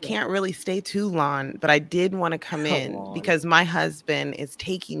 I can't really stay too long, but I did want to come in because my husband is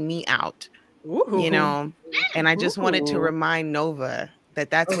taking me out. You know, and I just wanted to remind Nova that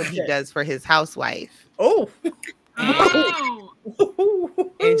that's what he does for his housewife. And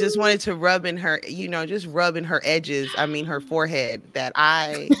just wanted to rub in her, just rub in her edges. I mean, her forehead, that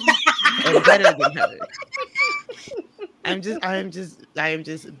I am better than her. I am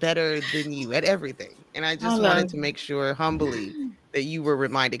just better than you at everything. And I just wanted to make sure humbly that you were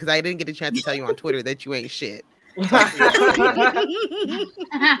reminded, because I didn't get a chance to tell you on Twitter that you ain't shit.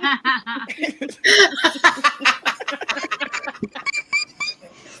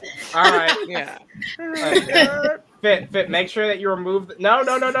 All right. Yeah. Fit. Make sure that you remove. No.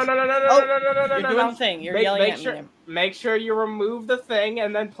 You're doing the thing. You're yelling at me. Make sure you remove the thing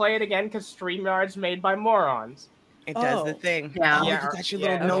and then play it again, because StreamYard's made by morons. It does the thing. Yeah. You got your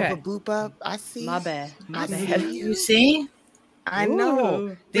little Nova boop up. I see. My bad. You see? I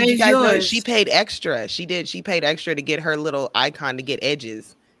know. Did you guys know she paid extra? She did. She paid extra to get her little icon to get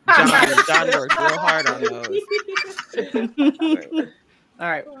edges. John worked real hard on those. All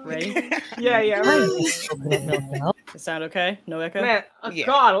right, ready? Yeah. Sound okay? No echo? Man,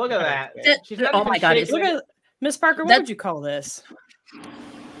 God, look at that. Oh my God. Look at Miss Parker, what would you call this?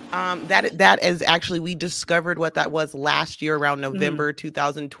 That is actually, we discovered what that was last year around November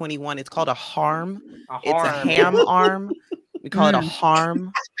 2021. It's called a harm. It's a ham arm. We call it a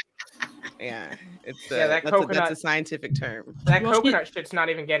harm. Yeah, that's a scientific term. That coconut shit's not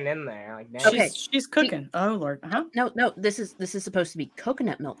even getting in there. Like, damn. Okay, she's cooking. Oh Lord, No, this is supposed to be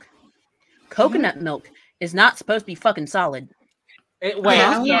coconut milk. Coconut milk is not supposed to be fucking solid.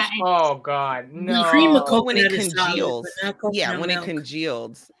 Oh God, no. Cream of coconut when it is solid, congeals. but not coconut When milk. it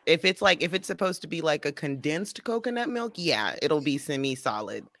congeals. If it's supposed to be like a condensed coconut milk, yeah, it'll be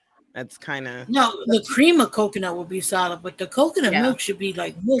semi-solid. That's kind of No, the cream of coconut will be solid, but the coconut milk should be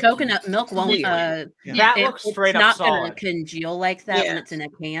like milky. Coconut milk won't. That looks straight up It's not solid. gonna congeal like that when Yeah. it's in a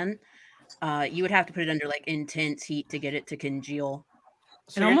can. You would have to put it under like intense heat to get it to congeal.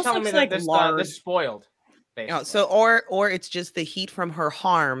 So you're telling me that this spoiled. So or it's just the heat from her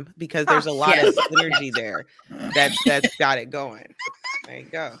harm because there's a lot of energy there that's got it going. There you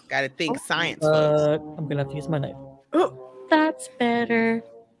go. Got to think science. I'm gonna have to use my knife. Oh, that's better.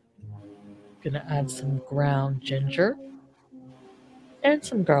 Gonna add some ground ginger and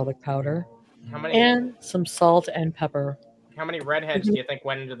some garlic powder and some salt and pepper. How many redheads do you think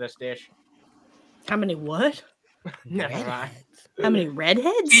went into this dish? How many what? Never mind. How many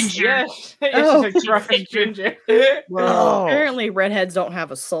redheads? Ginger. Yes. Oh. It's like ginger. Well, apparently redheads don't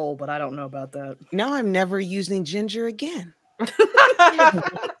have a soul, but I don't know about that. Now I'm never using ginger again.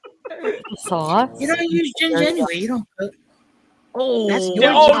 Sauce. You don't use ginger anyway. You don't cook. Oh, that's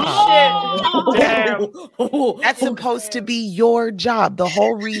your job. Shit. Damn. That's supposed to be your job. The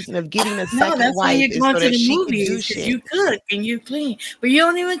whole reason of getting a second that's why wife you're is going so to that the she can movies. do 'Cause shit. you cook and you clean, but you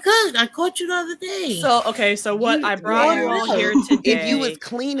don't even cook. I caught you the other day. So what I brought you all here today. If you was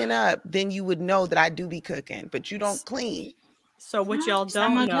cleaning up, then you would know that I do be cooking, but you don't clean. So what y'all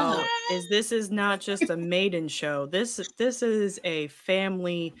don't know is this is not just a maiden show. This is a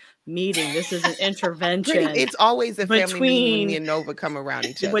family meeting. This is an intervention. It's always a family meeting when me and Nova come around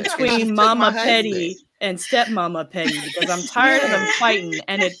each other. Between Mama Petty and Stepmama Petty, because I'm tired of them fighting.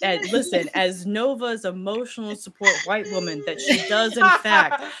 And listen, as Nova's emotional support white woman that she does in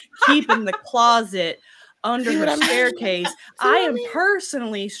fact keep in the closet under her staircase, I am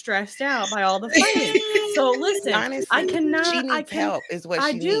personally stressed out by all the fighting. So listen, honestly, I cannot. She needs help, is what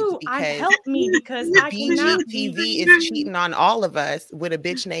she do. needs. I help me because I cannot BGTV is cheating on all of us with a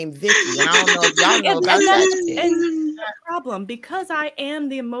bitch named Vicky, and I don't know if y'all know about that shit. And the problem, because I am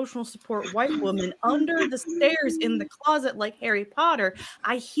the emotional support white woman under the stairs in the closet like Harry Potter,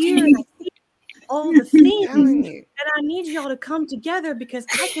 I hear and I see all the things, and I need y'all to come together because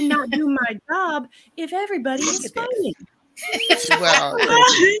I cannot do my job if everybody is fighting. Well,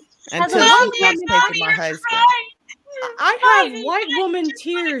 until she comes taking my husband. I have white woman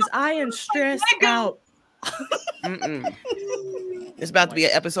tears. I am stressed out. It's about to be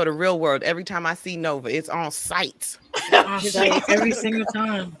an episode of Real World. Every time I see Nova, it's on sight. Every single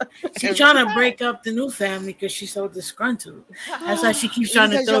time. She's trying to break up the new family because she's so disgruntled. That's why she keeps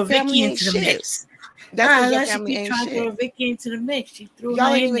trying to throw Vicky into the mix. That's why she keeps trying to throw Vicky into the mix. She threw y'all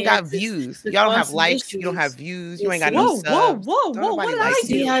her ain't in even there got views. Y'all don't have likes. You don't have views. You ain't got no subs. Whoa! What did I do?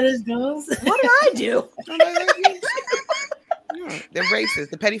 See how this goes? What did I do? They're racist.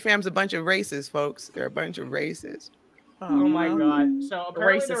 The Petty fam's a bunch of racists, folks. They're a bunch of racists. Oh my god! So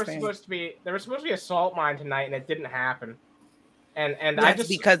apparently there was fan. supposed to be a salt mine tonight, and it didn't happen. And that's I just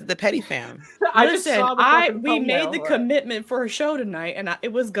because of the Petty fam. We made the commitment for a show tonight, and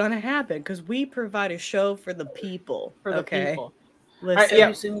it was gonna happen because we provide a show for the people. For the people.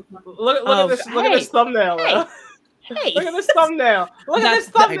 Listen, Look at this thumbnail. Hey. Look at this thumbnail. Look at this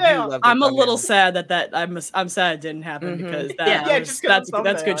thumbnail. I'm a little sad that I'm sad it didn't happen because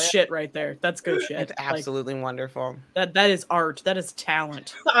that's good shit right there. That's good shit. It's absolutely wonderful. That is art. That is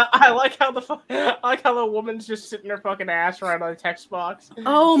talent. I like how the woman's just sitting her fucking ass around on the text box.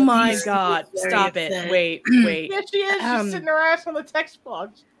 Oh my god! Stop it! Wait. Yeah, she is just sitting her ass on the text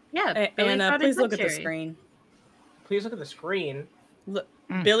box. Yeah, Anna, please look at the screen. Please look at the screen. Look.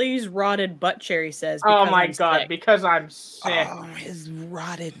 Billy's rotted butt cherry says. Oh my god! Because I'm sick. Oh, his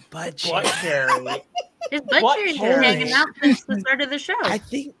rotted butt cherry. His butt cherry's been hanging out since the start of the show. I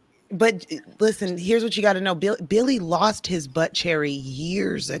think. But listen, here's what you got to know. Billy lost his butt cherry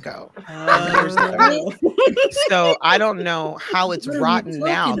years ago. So I don't know how it's rotten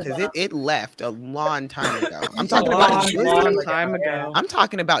now because it left a long time ago. I'm talking about long time ago. I'm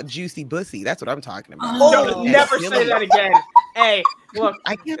talking about juicy bussy. That's what I'm talking about. No, never say that again. Hey, look,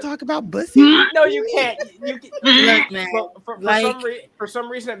 I can't talk about bussy. No, you can't. Look, man. For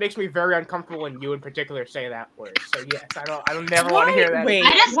some reason, it makes me very uncomfortable when you in particular say that word. So yes, I don't never want to hear that.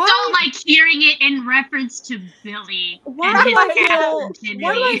 I just don't like hearing it in reference to Billy. Why do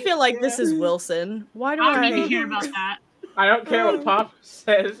I feel like this is Wilson? Why do I don't need to hear about that? I don't care what Pop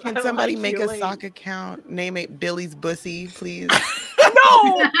says. Can somebody make a sock account? Name it Billy's Bussy, please. No,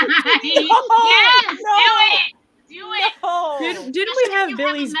 Yes, do it. Do it. No. Didn't we have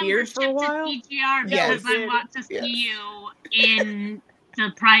Billy's beard for a while? PGR Yes. because I want to see you in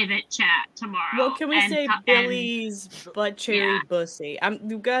the private chat tomorrow. Well, can we and- say and- Billy's butt cherry bussy?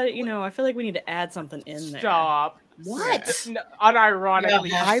 We've got, I feel like we need to add something in there. Stop. What?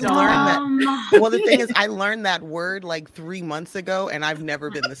 Unironically, I stop. learned that. Well, the thing is, I learned that word like 3 months ago, and I've never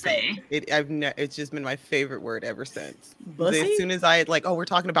been the same. It's just been my favorite word ever since. Bussy? As soon as I we're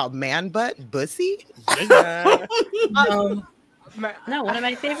talking about man butt, bussy. No, one of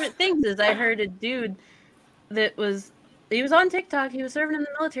my favorite things is I heard a dude that he was on TikTok. He was serving in the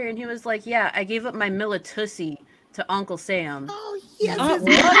military, and he was like, "Yeah, I gave up my militussy to Uncle Sam." Oh yes.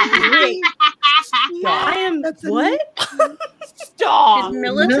 I am what? Stop.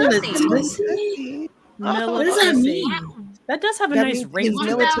 Militussy. What does that mean? That does have a That nice means ring. his to it.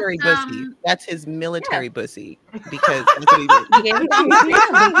 military bussy. That's his military bussy because that's what he did.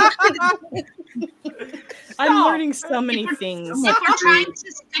 I'm learning so many things. If we're trying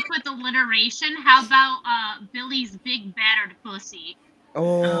to stick with alliteration, how about Billy's big battered pussy?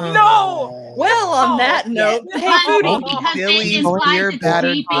 Oh no! Well, on that note, hey, Foodie. Because Billy's it implies beer it's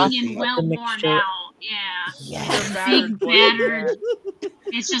battered gaping pussy. and well worn out. Yeah. Big battered.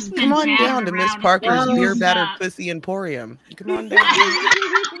 It's just been Come on battered down to Miss around Parker's and Beer used Battered up. Pussy Emporium. Come on down.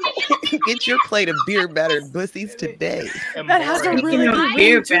 Get your plate of beer battered pussies today. That has a really good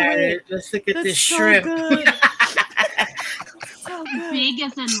beer ring to battered. it. Let's look at That's this so shrimp. good. Big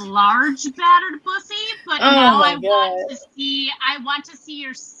as in large battered pussy, but Oh now my I want to see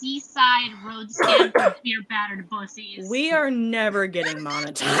your seaside road stand for beer battered pussies. We are never getting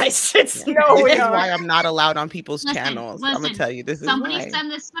monetized. It's This is why I'm not allowed on people's channels. I'm gonna tell you this is Somebody why.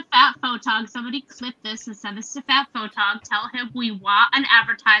 send this to Fat Photog. Somebody clip this and send this to Fat Photog. Tell him we want an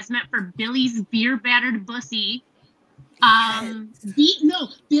advertisement for Billy's beer battered pussy.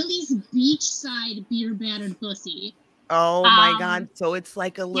 Billy's beachside beer battered pussy. Oh my god! So it's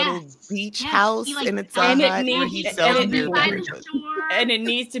like a little beach house, and it's a hut where he sells beer battered pussy. And it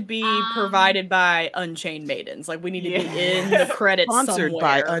needs to be provided by Unchained Maidens. Like we need to be in the credits Sponsored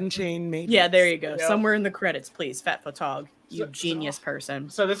somewhere. by Unchained Maidens. Yeah, there you go. Yep. Somewhere in the credits, please. Fat Photog, you genius person.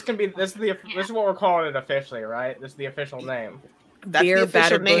 So this is what we're calling it officially, right? This is the official name. That's Beer the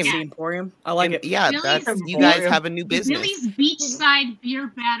official battered name. pussy emporium. I like it. Yeah, Billy's that's you guys have a new business. Billy's beachside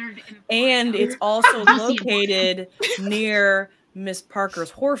beer battered. And it's also located near Miss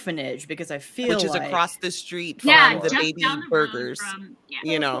Parker's orphanage because I feel Which is like across the street from Yeah, the just baby down the road burgers. from- yeah.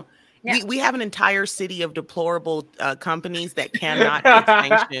 You know, Yeah. we have an entire city of deplorable companies that cannot get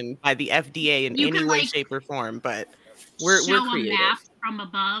sanctioned by the FDA in You any can, way, like, shape, or form. But we're show creative. a map from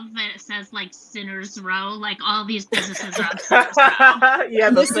above that it says like Sinners Row, like all these businesses are on Sinners Row. Yeah,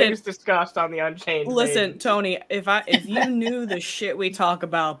 the Listen. things discussed on the Unchained. Listen, Maidens. Tony, if you knew the shit we talk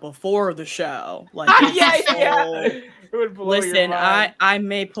about before the show, like yeah. it's It would blow your listen, mind. I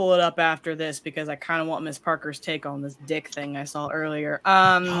may pull it up after this because I kind of want Miss Parker's take on this dick thing I saw earlier.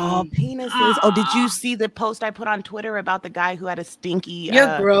 Oh, penises. Oh, did you see the post I put on Twitter about the guy who had a stinky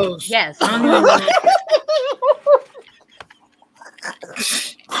You're gross. Yes.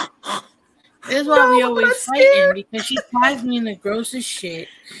 This is why we always fighting, because she finds me in the grossest shit.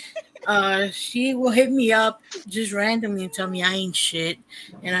 She will hit me up just randomly and tell me I ain't shit,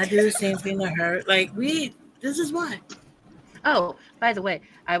 and I do the same thing to her. Like this is why. Oh, by the way,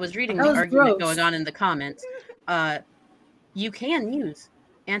 I was reading That the was argument gross. going on in the comments. You can use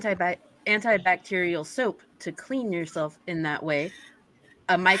antibacterial soap to clean yourself in that way.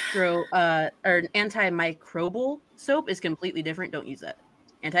 A or an antimicrobial soap is completely different. Don't use that.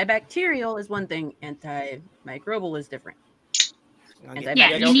 Antibacterial is one thing. Antimicrobial is different.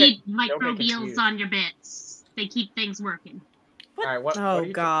 Yeah, you need microbials on your bits. They keep things working. All right, what Oh do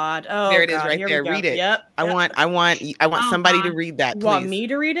you God! Oh, There it is, God. right Here we there. go. Read it. Yep. I want somebody to read that. You Please. want me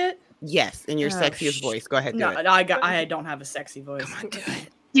to read it? Yes, in your Oh, sexiest voice. Go ahead. Do No, it. I don't have a sexy voice.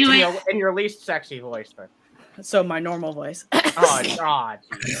 Do in your least sexy voice, then. So my normal voice. Oh God!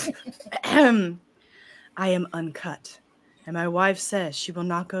 I am uncut, and my wife says she will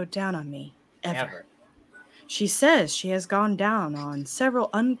not go down on me ever. She says she has gone down on several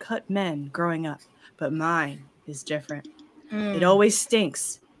uncut men growing up, but mine is different. It always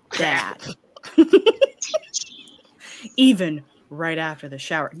stinks bad. Even right after the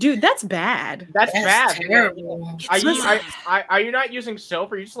shower. Dude, that's bad. That's bad. Terrible. Are you not using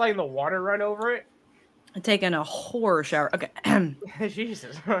soap? Or are you just letting the water run over it? I'm taking a horror shower. Okay.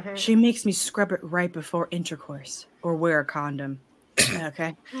 Jesus. She makes me scrub it right before intercourse or wear a condom.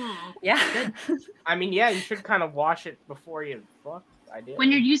 Okay. Yeah, good. I mean, yeah, you should kind of wash it before you fuck.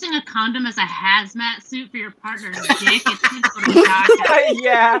 When you're using a condom as a hazmat suit for your partner's dick, it's good to go to the doctor.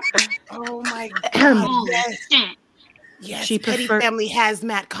 Yeah. Oh my god. Holy shit. Yes, She Petty prefer- Family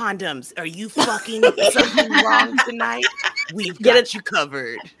hazmat condoms. Are you fucking something wrong tonight? We've got you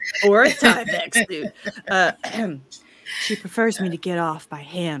covered. Or a Tyvek suit. She prefers me to get off by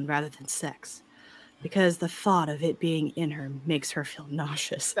hand rather than sex, because the thought of it being in her makes her feel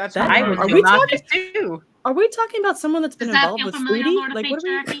nauseous. That's That, what are I we would talking? too. Are we talking about someone that's been Does that involved feel with familiar, foodie? Lord of Like, what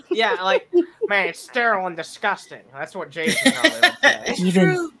are we? Yeah, like, man, it's sterile and disgusting. That's what Jason probably would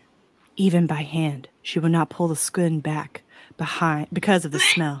say. Even by hand, she will not pull the skin back behind because of the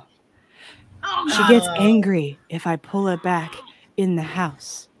smell. She gets angry if I pull it back in the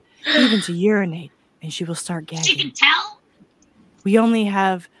house, even to urinate, and she will start gagging. She can tell. We only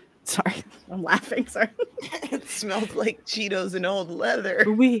have. Sorry, I'm laughing. Sorry. It smells like Cheetos and old leather.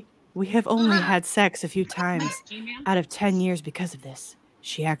 But we have only had sex a few times out of 10 years because of this.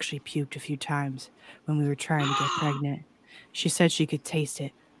 She actually puked a few times when we were trying to get pregnant. She said she could taste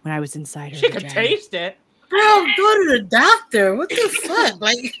it when I was inside her She vagina. could taste it. Bro, go to the doctor. What the fuck?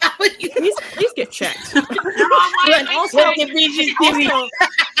 Like, how would you? Please get checked. And also get BGTV.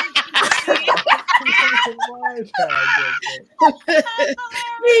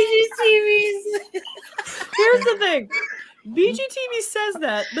 Here's the thing. BGTV says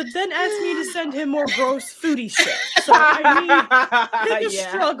that, but then asked me to send him more gross foodie shit. So I mean, it's a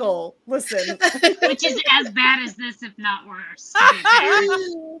struggle. Listen, Which is as bad as this, if not worse.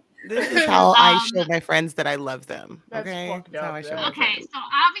 This is how I show my friends that I love them. Okay. That's how I show my Okay, friends. so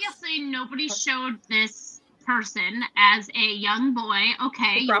obviously nobody showed this person as a young boy.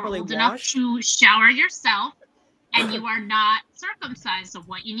 Okay, you're properly old enough washed. to shower yourself, and you are not circumcised. So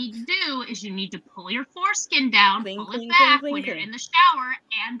what you need to do is you need to pull your foreskin down, pull clean, it back clean, when clean. you're in the shower,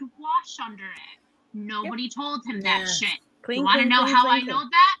 and wash under it. Nobody told him that shit. Clean, you want to clean, know clean, how clean, I know clean.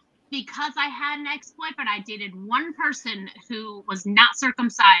 that? Because I had an ex-boyfriend. I dated one person who was not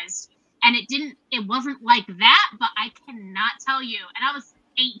circumcised, and it wasn't like that, but I cannot tell you, and I was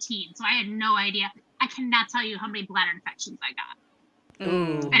 18, so I had no idea. I cannot tell you how many bladder infections I got.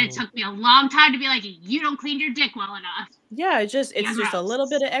 And it took me a long time to be like, you don't clean your dick well enough. Yeah, it's just You're a gross. little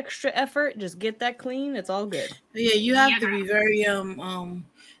bit of extra effort. Just get that clean. It's all good. Yeah, you have to be very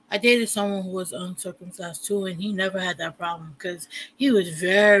I dated someone who was uncircumcised too, and he never had that problem because he was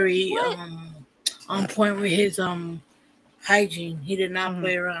very on point with his hygiene. He did not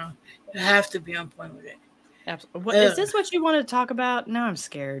play around. You have to be on point with it. Absolutely. What, is this what you want to talk about? Now I'm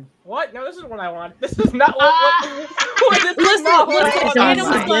scared. What? No, this is what I want. This is not what this is not what I want. Anna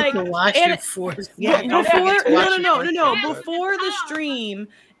was like, to wash Anna- your foreskin. Yeah, Don't forget to wash your no. foreskin. Before the stream,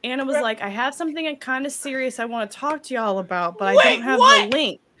 Anna was like, I have something kind of serious I want to talk to y'all about, but I don't have the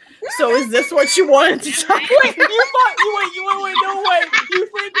link. So is this what you wanted to talk about? Wait, no, wait. You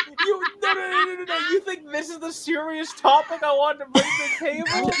think no. You think this is the serious topic I want to bring to the table?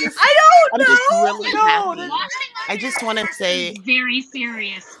 I I'm don't just know. really happy. I just want to say, Very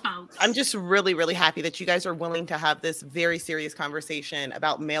serious, folks. I'm just really, really happy that you guys are willing to have this very serious conversation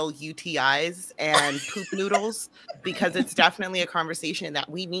about male UTIs and poop noodles, because it's definitely a conversation that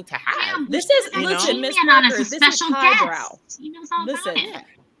we need to have. This is, You listen, know? Miss He on Parker, as a this is special highbrow. guest. He knows all about Listen, it.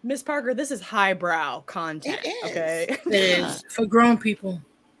 Miss Parker, this is highbrow content. Okay, It is for grown people.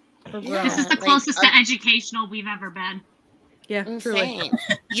 This is the closest to educational we've ever been. Yeah, truly. Insane.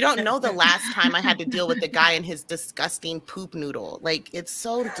 You don't know the last time I had to deal with the guy and his disgusting poop noodle. Like, it's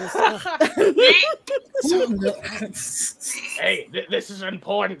so just. Hey, this is an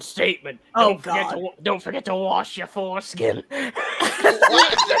important statement. Oh, Don't forget to wash your foreskin.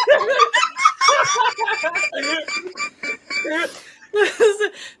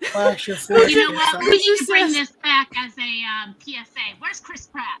 Wash your You foreskin. know what? We need to bring this back as a PSA. Where's Chris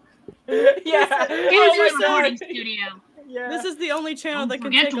Pratt? Yeah. Here's Oh your my recording God. studio. Yeah. This is the only channel that can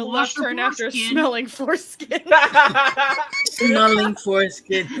forget take to a wash left your turn after foreskin. smelling foreskin. Smelling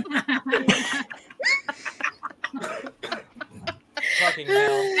foreskin. Fucking hell.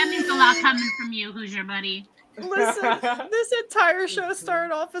 That means a lot coming from you. Who's your buddy? Listen, this entire show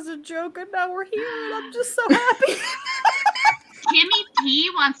started off as a joke, and now we're here, and I'm just so happy. Kimmy P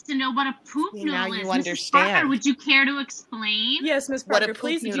wants to know what a poop See, noodle now is. you Mrs. understand. Parker, would you care to explain? Yes, Miss What Parker, a poop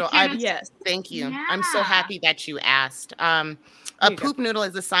please. noodle. Yes. Thank you. I'm so happy that you asked. A poop noodle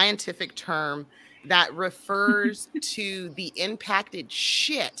is a scientific term that refers to the impacted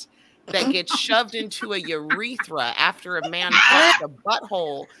shit that gets shoved into a urethra after a man fucks a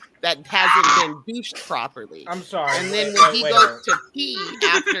butthole that hasn't been douched properly. I'm sorry. And then when he goes to pee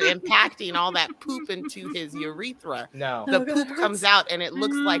after impacting all that poop into his urethra, No. the poop comes out and it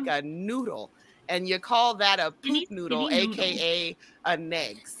looks like a noodle. and you call that a poop noodle, aka a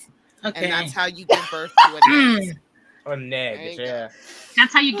Negz. Okay. And that's how you give birth to a Negz. A Negz, yeah.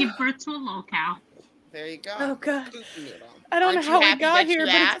 That's how you give birth to a lolcow. There you go. Oh god. Poop noodle. I don't Aren't know how you we happy got that here, you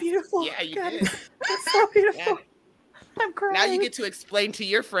but it's asked? beautiful. Yeah, you God, did. It's so beautiful. Yeah. I'm crying. Now you get to explain to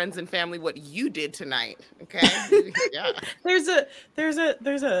your friends and family what you did tonight. Okay. Yeah. There's a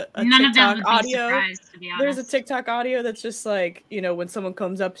None of them TikTok would be audio. surprised, to be honest. There's a TikTok audio that's just like, you know, when someone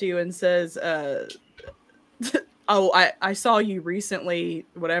comes up to you and says, oh, I saw you recently,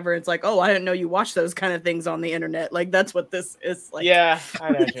 whatever. It's like, oh, I didn't know you watched those kind of things on the internet. Like, that's what this is like. Yeah, I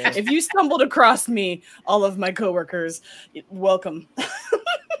know. If you stumbled across me, all of my coworkers, welcome.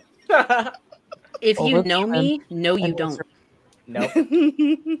 If you know me, no, you don't. Nope. Keep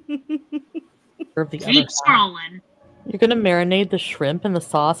scrolling. You're gonna marinate the shrimp in the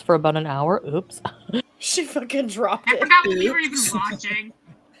sauce for about an hour. Oops. She fucking dropped I it. forgot what we were even watching.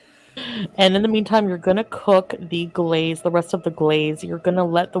 And in the meantime, you're gonna cook the glaze, the rest of the glaze. You're gonna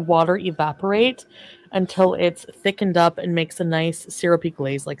let the water evaporate until it's thickened up and makes a nice syrupy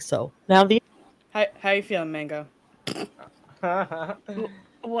glaze like so. Now the How you feeling, Mango?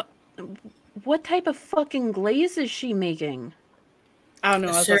 What type of fucking glaze is she making? I don't know.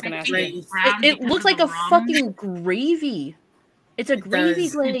 I was just gonna ask you. It looks like a fucking gravy. It's a gravy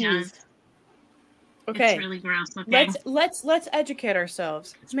glaze. Okay. It's really gross looking. Let's educate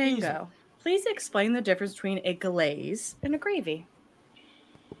ourselves. Mango, please explain the difference between a glaze and a gravy.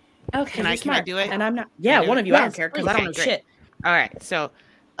 Okay, can I do it? And I'm not. Yeah, one of you. I don't care because I don't know shit. All right, so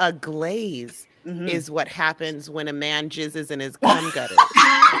a glaze is what happens when a man jizzes in his cum gutter.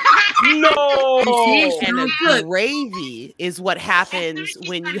 No. And a gravy is what happens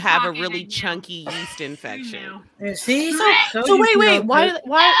when you have a really chunky yeast infection. See? So wait. Why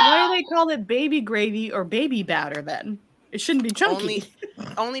do they call it baby gravy or baby batter then? It shouldn't be chunky.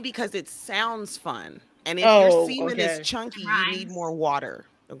 Only because it sounds fun. And if your semen is chunky, you need more water.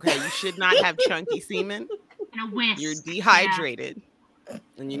 Okay, you should not have chunky semen. And a whisk. You're dehydrated,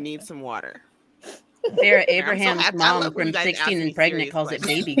 and you need some water. Vera Abraham's mom love when from you guys 16 ask and me pregnant serious calls it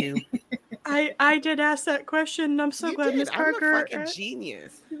questions. baby goo. I did ask that question. And I'm so glad Miss Parker. I'm a fucking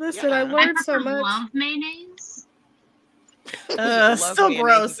genius. Listen, I learned so much. Love mayonnaise. Still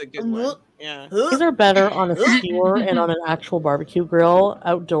gross. Yeah. These are better on a skewer and on an actual barbecue grill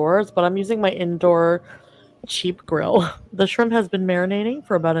outdoors, but I'm using my indoor cheap grill. The shrimp has been marinating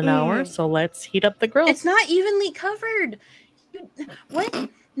for about an hour, so let's heat up the grill. It's not evenly covered. What?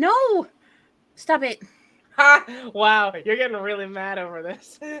 No. Stop it. Wow, you're getting really mad over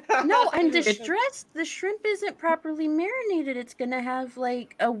this. No, I'm distressed. The shrimp isn't properly marinated. It's gonna have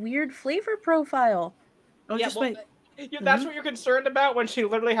like a weird flavor profile. Oh, yeah, just well, wait. That's what you're concerned about when she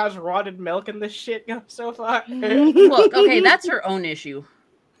literally has rotted milk in this shit goes so far. Look, okay, that's her own issue.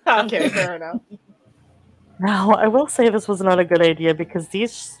 Okay, fair enough. Now, I will say this was not a good idea because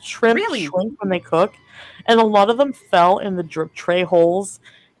these shrimp shrink when they cook, and a lot of them fell in the drip tray holes.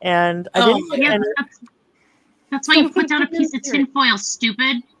 And I didn't. Yeah, that's why you put down a piece of tin foil, stupid,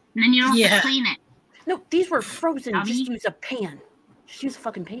 and then you don't have to clean it. No, these were frozen. Just use a pan. Just use a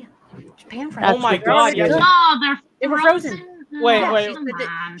fucking pan. Just pan fry. Oh my god! Yeah. Oh, they were frozen. Wait.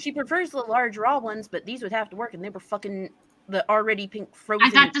 She prefers the large raw ones, but these would have to work, and they were fucking the already pink frozen. I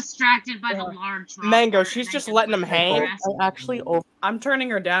got distracted by the large raw Mango. She's just letting them hang. I'm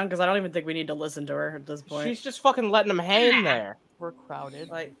turning her down because I don't even think we need to listen to her at this point. She's just fucking letting them hang there. We're crowded.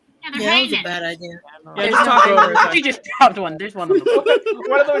 Like, that was a bad idea. Yeah, just talk over it. She just dropped one. There's one.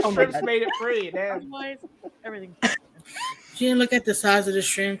 One of those shrimps made it free. Damn. Everything. She didn't look at the size of the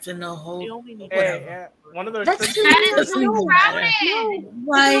shrimps and the whole. Hey, yeah. One of those. That is so crowded.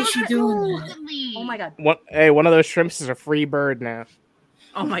 Why is she doing that? Oh my god. One of those shrimps is a free bird now.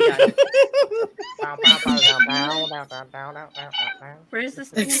 Oh my god. Where is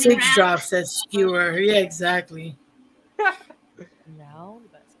this? Like 6 drops that skewer. Yeah, exactly. Now,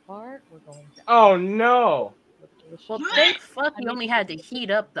 the best part, we're going to. Oh no. Well, thank fuck you only had to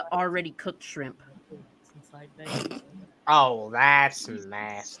heat up the already cooked shrimp. Oh, that's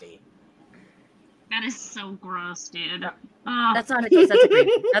nasty. That is so gross, dude. That's not a taste. That's a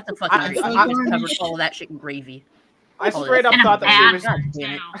gravy. That's a fucking gravy. You just covered all of that shit in gravy. I straight up thought that she was. God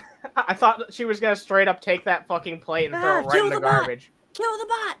damn it. I thought that she was gonna straight up take that fucking plate and throw it right in the garbage. Kill the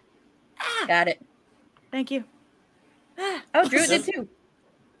bot. Got it. Thank you. Oh, Drew did too.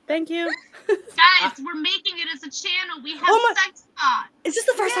 Thank you. Guys, we're making it as a channel. We have sex bots. Is this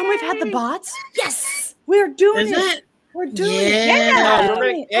the first time we've had the bots? Yes, we're doing it. We're doing it. Yeah.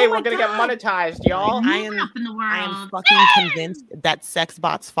 We're gonna get monetized, y'all. I am fucking convinced that sex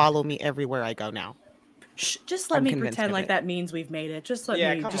bots follow me everywhere I go now. Just let I'm me convinced pretend of like it. that means we've made it. Just let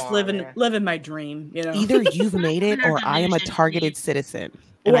Yeah, me come just on, live man. in my dream, you know. Either you've made it or I am a targeted citizen.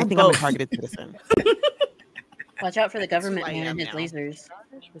 And I Or think I'm a both. targeted citizen. Watch out for the That's who government I man am and his now. lasers.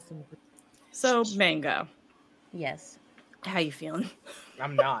 So, Mango, Yes. how you feeling?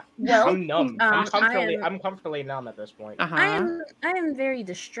 I'm not. Well, I'm numb. I'm comfortably. I am- I'm comfortably numb at this point. Uh-huh. I am very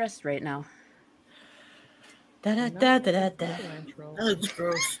distressed right now. Da da da da da da. That looks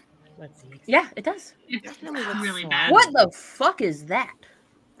gross. Let's see. Yeah, it does. It's Definitely looks really slimy. bad. What the fuck is that?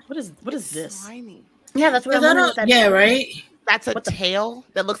 What is this? Slimy. Yeah, that's what I'm Is that wondering. a- What that yeah, right? That's a What the- tail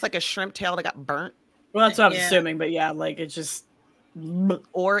that looks like a shrimp tail that got burnt. Well, that's what I was Yeah. assuming, but yeah, like it's just.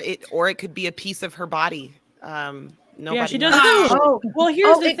 Or it could be a piece of her body. Nobody Yeah, she knows. does. Oh, Well,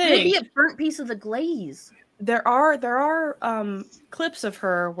 here's the it could be thing. a burnt piece of the glaze. There are clips of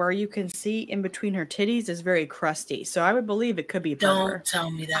her where you can see in between her titties is very crusty. So I would believe it could be burger. Don't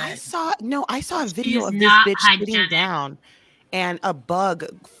tell me I that. saw a video is of this not bitch sitting hygienic. down and a bug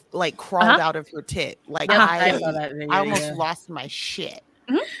like crawled out of her tit. Like Yep, I I saw that video. I almost yeah. lost my shit.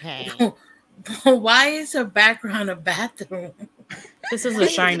 Okay. Why is her background a bathroom? This is The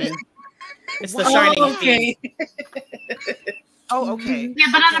Shining. It's The Oh, Shining. okay. Oh, okay. Yeah,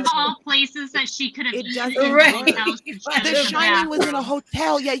 but out of all places that she could have It eaten, doesn't Right. work. The The Shining was in a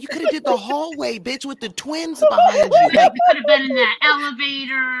hotel. Yeah, you could have did the hallway, bitch, with the twins behind you. Like, could have been in that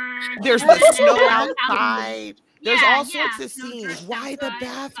elevator. there's could the have been in snow that outside. There's Yeah, all yeah, sorts of snow scenes. drifts Why the outside.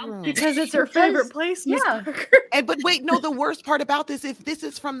 bathroom? Because it's her favorite place, Miss yeah. Parker. And but wait, no, the worst part about this, if this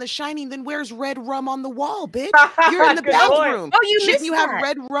is from The Shining, then where's red rum on the wall, bitch? You're in the Good point. bathroom. Oh, you Shouldn't missed you have that.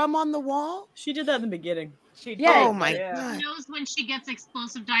 red rum on the wall? She did that in the beginning. She Yeah. did, Oh my yeah. god. She knows when she gets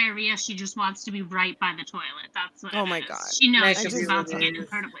explosive diarrhea, she just wants to be right by the toilet. That's what Oh it my is. God. She knows That she's could be about to what get it is.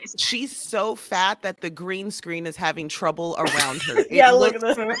 incredibly sick. She's so fat that the green screen is having trouble around her. It Yeah, look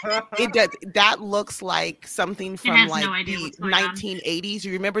looks, at this. it does, that looks like something from has like no idea the what's going on. 1980s.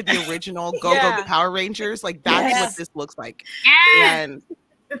 You remember the original Go Go Yeah. Power Rangers? Like that's Yes. what this looks like. Yeah. And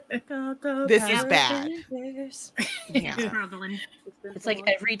Go, go, This is Power bad. Rangers. yeah. Struggling. It's like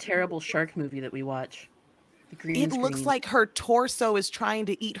every terrible shark movie that we watch. The green It looks screen. like her torso is trying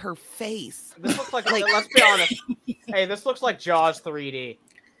to eat her face. This looks like. Let's be honest. Hey, this looks like Jaws 3D.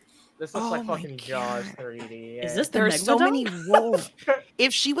 This looks Oh like my fucking Jaws God. 3D. Is yeah. this the There's so Megalodon? many wolves.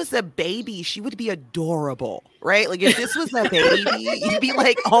 If she was a baby, she would be adorable, right? Like if this was a baby, you'd be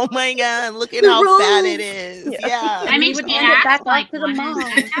like, "Oh my god, look at how fat it is." Yeah. I mean, would she hand it acts back like off to the one mom.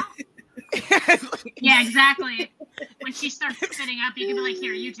 inside. Yeah, exactly. When she starts spitting up, you can be like,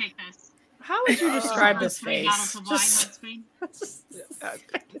 "Here, you take this." How would you describe Those this 3 face? bottles of wine on Just, screen.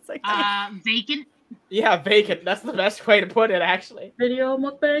 it's like Vacant. Yeah, vacant. That's the best way to put it, actually. Video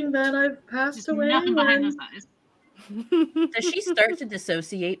mukbang that I've passed Just away. nothing behind those and- eyes. Does she start to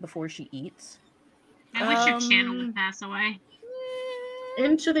dissociate before she eats? I wish your channel would pass away.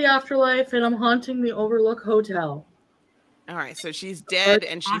 Into the afterlife, and I'm haunting the Overlook Hotel. All right, so she's dead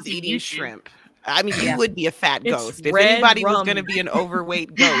and she's Awesome eating YouTube. shrimp. I mean, you Yeah. would be a fat It's ghost. If red anybody was rum. going to be an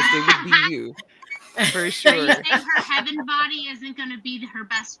overweight ghost, it would be you. For So you sure. think her heaven body isn't going to be her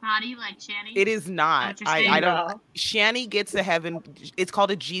best body like Channy? It is not. What you're saying? I don't. Shani gets a heaven. It's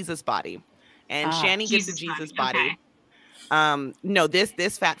called a Jesus body, and Shani gets a Jesus body. Okay. No, this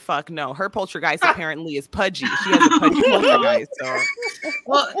fat fuck. No, her poltergeist apparently is pudgy. She has a pudgy poltergeist. So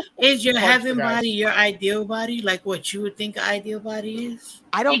Well, is your heaven Poltergeist. body your ideal body? Like what you would think an ideal body is?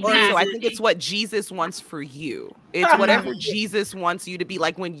 I don't think so. I think Exactly. it's what Jesus wants for you. It's whatever Jesus wants you to be.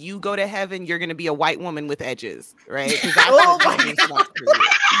 Like when you go to heaven, you're gonna be a white woman with edges, right? Because that's what Jesus wants for you.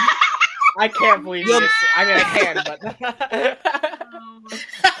 I can't believe you just, I mean, I can, but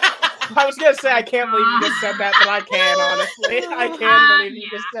I was gonna say I can't believe you just said that, but I can honestly. I can believe you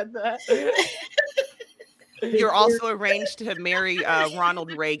just said that. You're also arranged to marry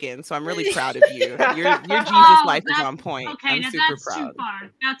Ronald Reagan, so I'm really proud of you. Your Jesus life is on point. Okay, I'm now super that's proud. too far.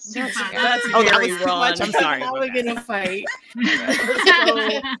 That's too far. That's Oh, that very was too wrong. much. I'm sorry. Now we're gonna fight.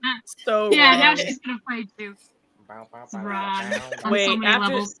 So yeah, now wrong. she's gonna fight too. It's wrong. On Wait, so many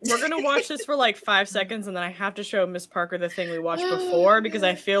after levels. we're gonna watch this for like 5 seconds, and then I have to show Miss Parker the thing we watched before because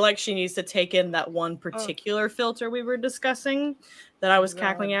I feel like she needs to take in that one particular filter we were discussing that I was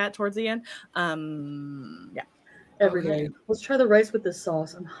cackling at towards the end. Yeah. Every day. Let's try the rice with this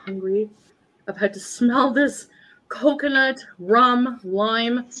sauce. I'm hungry. I've had to smell this coconut, rum,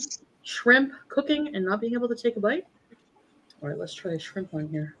 lime, shrimp cooking and not being able to take a bite. All right, let's try a shrimp one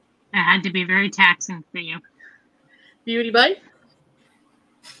here. That had to be very taxing for you. Beauty bite.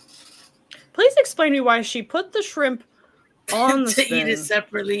 Please explain to me why she put the shrimp on the To eat thing, it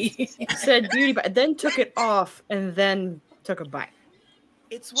separately. said beauty bite, then took it off and then took a bite.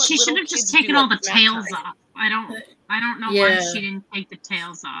 It's what she should have just taken all the tails off. I don't know why she didn't take the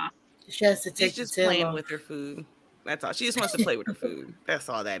tails off. She has to take She's just the tail playing off. with her food. That's all. She just wants to play with her food. That's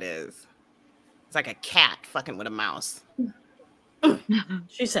all that is. It's like a cat fucking with a mouse.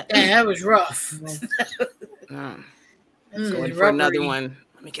 She said, "Yeah, that was rough." Going for another one.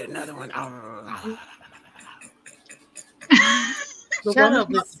 Let me get another one. Shut up,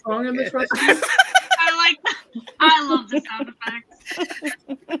 Miss Strong and Miss Rusty. I like that. I love the sound effects.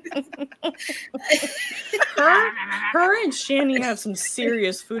 Her and Shani have some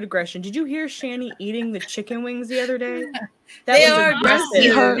serious food aggression. Did you hear Shani eating the chicken wings the other day? They are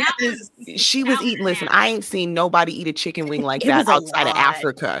aggressive. She was eating. Listen, I ain't seen nobody eat a chicken wing like It that was a outside of lot.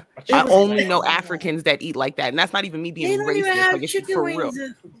 Africa. It I was a only know lot. Africans that eat like that, and that's not even me being They don't even racist. have Like, it's chicken for wings.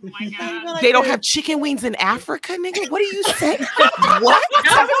 real. Like They don't have chicken wings in Africa, nigga. What are you saying? What?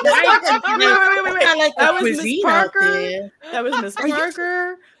 Wait. I like That the was Miss cuisine out Parker. there. That was Miss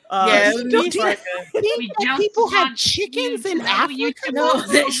Parker. Yeah, it was Do Miss you Parker. think that people have chickens in Africa? No,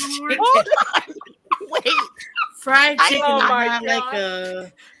 there's chicken. Hold on. Wait. Fried chicken. Oh is my not God. like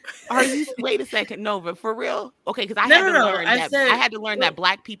a. Are you? Wait a second, Nova, for real? Okay, because I No, had to no, no, learn I that said- I had to learn that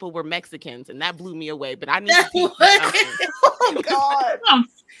black people were Mexicans, and that blew me away. But I need to teach you What? something. Oh God!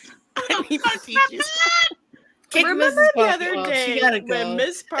 I need to teach you. Kick Remember Mrs. the Parker other off. day She gotta when go.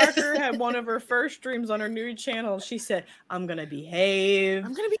 Miss Parker had one of her first streams on her new channel? She said, "I'm gonna behave.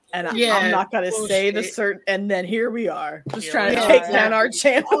 I'm gonna be, and Yeah, I'm not gonna say the bullshit. certain." And then here we are, just Here trying we to are. take down our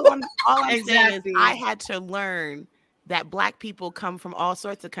channel. All I'm saying Exactly. is I had to learn that black people come from all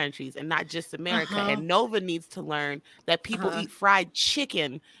sorts of countries and not just America. Uh-huh. And Nova needs to learn that people Uh-huh. eat fried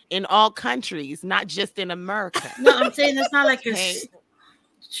chicken in all countries, not just in America. No, I'm saying that's not like a. Okay.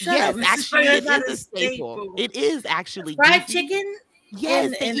 Shut Yes, up. Mrs. actually, Parker, it that's not is a staple. It is actually Fried goofy. chicken?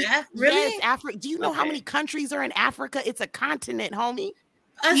 Yes, they in eat- really? yes, Africa. Do you know how Okay. many countries are in Africa? It's a continent, homie.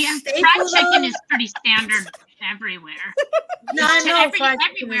 A Yeah, staple, fried chicken though? is pretty standard everywhere. No, I know fried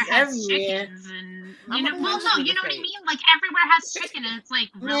everywhere chicken is has everywhere. chickens, and I'm you know, gonna well, punch no, you in you the know what I face. mean. Like everywhere has chicken, and it's like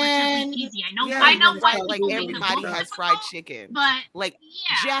relatively Man, easy. I know, Yeah, I know but white like people make the everybody most has fried chicken. but Like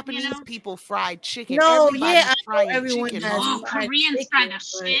yeah, Japanese you know. people fried chicken. No, Everybody's yeah, I know frying everyone chicken. has Oh, fried Koreans fry chicken, the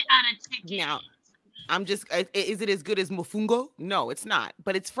but- shit out of chicken. Now, I'm just, is it as good as mofungo? No, it's not.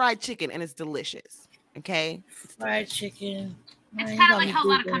 But it's fried chicken and it's delicious. Okay? Fried chicken. It's Man, you kind of got like me how a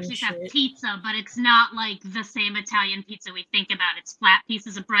lot of Googling countries have shit. pizza, but it's not like the same Italian pizza we think about. It's flat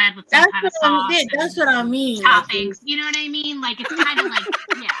pieces of bread with some That's kind of what I sauce mean. That's and what I mean. like, toppings. You know what I mean? Like it's kind of like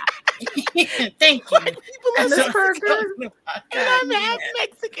yeah. Thank you. People That's are what I'm burger. talking about. And I'm God, half yeah.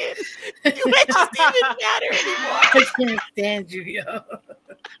 Mexican. You make us even matter anymore. I can't stand you, yo.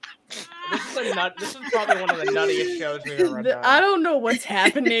 This is probably one of the nuttiest shows we've ever done. I don't know what's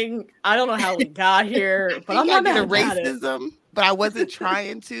happening. I don't know how we got here, but I'm I not did a mad at it. racism, but I wasn't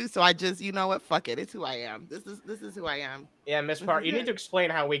trying to. So I just, you know what? Fuck it. It's who I am. This is who I am. Yeah, Miss Park, you need to explain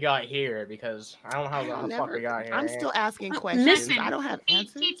how we got here because I don't know how the fuck we got here. I'm still asking Miss- questions. I don't have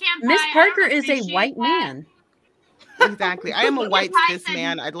answers. Miss Parker is a white man. Exactly. I am a white Hi, cis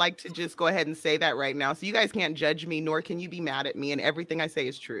man. I'd like to just go ahead and say that right now. So you guys can't judge me, nor can you be mad at me. And everything I say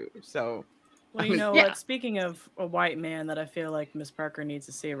is true. So Well, you know what? Speaking of a white man that I feel like Miss Parker needs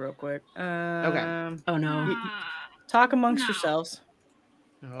to see real quick. Okay. Oh no. Talk amongst No. yourselves.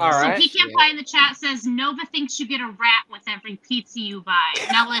 All So right. he can't buy in the chat says Nova thinks you get a rat with every pizza you buy.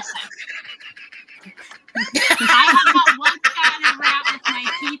 Now listen. I have not once gotten a rat with my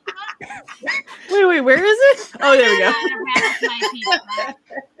pizza. Wait, where is it? Oh, there we go. Gotten a rat with my pizza.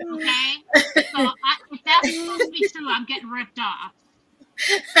 Okay? So if that's supposed to be true, I'm getting ripped off.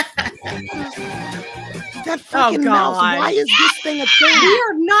 that fucking mouse. God. Why is this thing a thing? We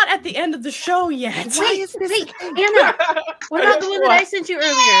are not at the end of the show yet. Why is this? Wait, Anna, what about the one that I sent you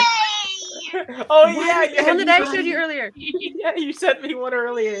earlier? Oh Why yeah, is yeah. The one that I you- showed you earlier. Yeah, you sent me one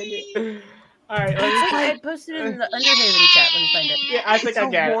earlier. All right, let's I posted it in the Underhaven chat. Let me find it. Yeah, I think I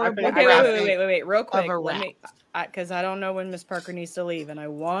get it. I think Okay, I got it. wait, real quick. a Let rat. me, because I don't know when Miss Parker needs to leave, and I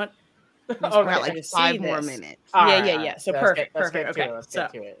want Miss Okay. Parker Got like to see 5 more this. minutes. All Yeah, right, yeah, all yeah. right. So Let's perfect, get to perfect. it, Okay, let's so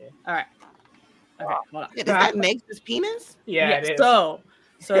get to it. all right. Okay, hold on. Is that Negz's penis? Yeah, it is. So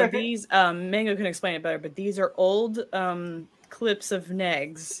these Mango can explain it better, but these are old clips of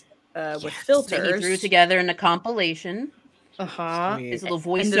Negz with That he filters. threw together in a compilation. His His little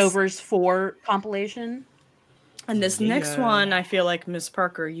voiceovers for compilation. And this next one, I feel like Miss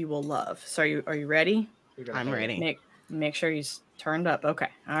Parker, you will love. So are you ready? I'm ready. Make sure you turned up. Okay,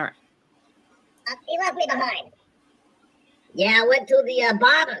 all right. He left me behind. Yeah, I went to the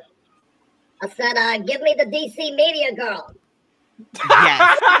barber. I said, give me the DCMediaGirl.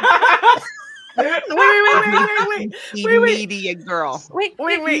 Yes. Wait. Media girl. Wait.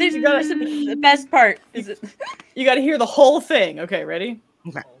 There's the best part. You got to hear the whole thing. Okay, ready?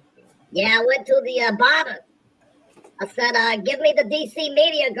 Okay. Yeah, I went to the barber. I said, give me the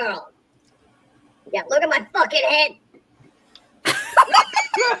DCMediaGirl. Yeah, look at my fucking head.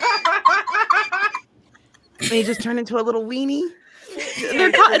 They just turned into a little weenie. It's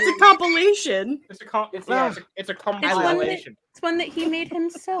a compilation. It's a compilation. It's one that he made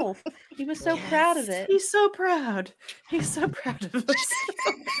himself. He was so proud of it. He's so proud. He's so proud of us.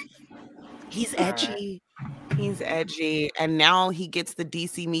 He's edgy. He's edgy. And now he gets the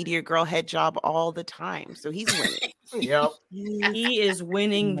DCMediaGirl head job all the time. So he's winning. Yep. He is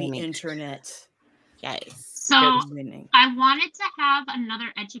winning the internet. Yes. So I wanted to have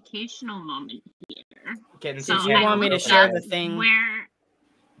another educational moment here. So you want me to share the thing?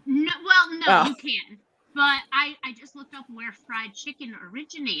 You can. But I just looked up where fried chicken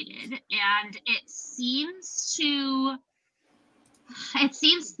originated, and it seems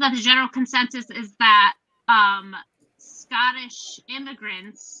that the general consensus is that Scottish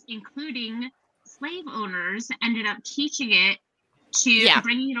immigrants, including slave owners, ended up teaching it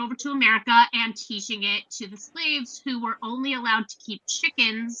bringing it over to America and teaching it to the slaves, who were only allowed to keep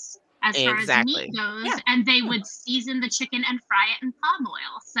chickens as far as meat goes, and they would season the chicken and fry it in palm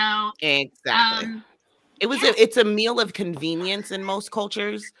oil. So exactly. It's a meal of convenience in most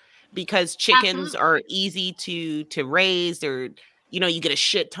cultures because chickens are easy to raise, or you get a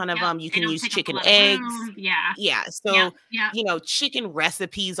shit ton of them. You can use chicken eggs. So chicken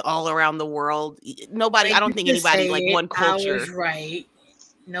recipes all around the world. I don't think anybody one culture. I was right.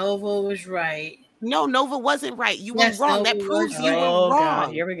 Nova was right. No, Nova wasn't right. You were wrong. That proves you were wrong.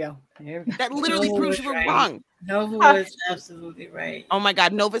 God. Here we go. That literally proves you were wrong. Nova was absolutely right. Oh my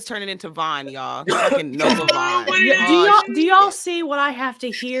God, Nova's turning into Vaughn, y'all. Fucking Nova Vaughn. Do y'all see what I have to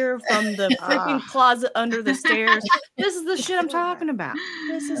hear from the freaking closet under the stairs? This is the shit I'm talking about.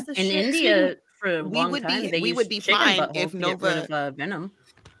 This is the shit. In India, for a long time, we would be fine if Nova venom.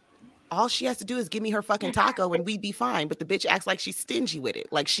 All she has to do is give me her fucking taco and we'd be fine. But the bitch acts like she's stingy with it.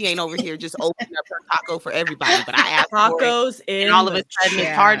 Like she ain't over here just opening up her taco for everybody. But I asked tacos for it, and all of a sudden it's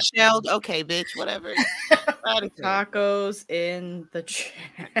hard shelled. Okay, bitch, whatever. Tacos in the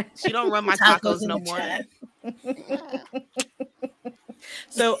chat. She don't run my tacos no more.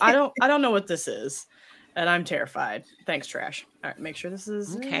 So I don't know what this is, and I'm terrified. Thanks, Trash. All right, make sure this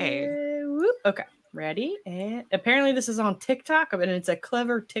is okay. Okay. Ready? And apparently this is on TikTok, and it's a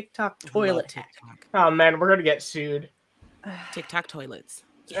clever TikTok toilet hack. Oh man, we're gonna get sued. TikTok toilets.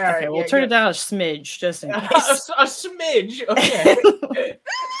 Okay, we'll turn it down a smidge just in case. a smidge. Okay.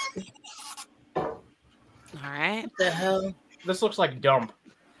 All right. What the hell? This looks like dump.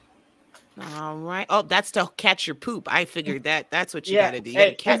 All right. Oh, that's to catch your poop. I figured that's what you gotta do. You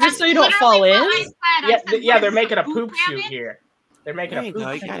Is this so you don't fall in? They're making a poop shoot here. They're making a poop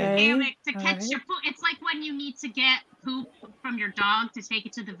to catch your poop. It's like when you need to get poop from your dog to take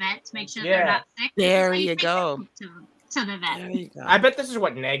it to the vet to make sure they're not sick. There you go. To the vet. I bet this is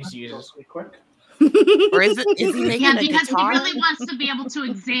what Negz uses. Or is he making a because guitar? he really wants to be able to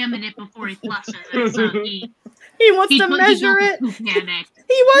examine it before he flushes it. So he wants to measure it. He wants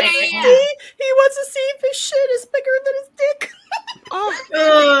to see if his shit is bigger than his dick.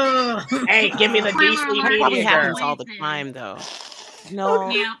 Hey, give me the That probably happens DCMediaGirl. all the time, though.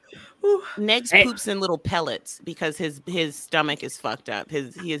 No. Negz poops in little pellets because his stomach is fucked up.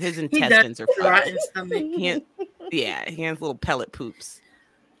 His intestines are fucked up. He has little pellet poops.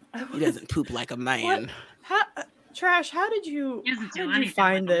 He doesn't poop like a man. Trash, how did you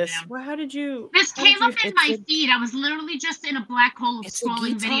find this? How did you? This came up in my feed. I was literally just in a black hole of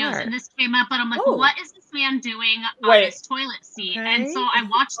scrolling videos, and this came up, and I'm like, what is this man doing on this toilet seat? And so I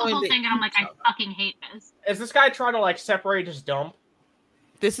watched the whole thing, and I'm like, I fucking hate this. Is this guy trying to separate his dump?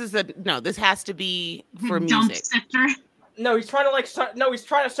 This has to be for dump music. sifter. No, he's trying to he's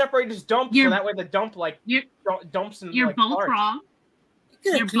trying to separate his dump so that way the dump dumps in. You're both wrong.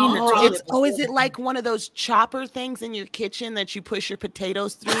 Is it like one of those chopper things in your kitchen that you push your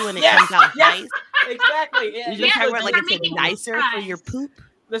potatoes through and it comes out nice? Exactly. Yeah. You're talking about it's a nicer for your poop.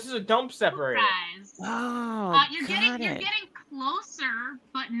 This is a dump separator. Oh, you're getting closer,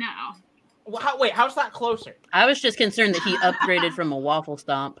 but no. Wait, how's that closer? I was just concerned that he upgraded from a waffle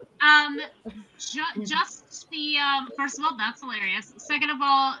stomp. Just the first of all, that's hilarious. Second of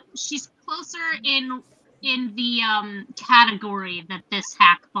all, she's closer in the category that this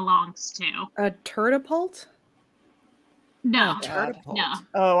hack belongs to. A turtipult? No. No.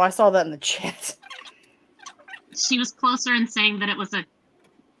 Oh, I saw that in the chat. She was closer in saying that it was a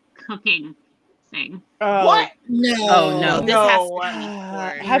cooking thing. What? No. Oh no. This has No. to be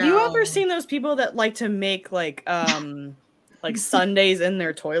before. Have you No. ever seen those people that like to make like sundaes in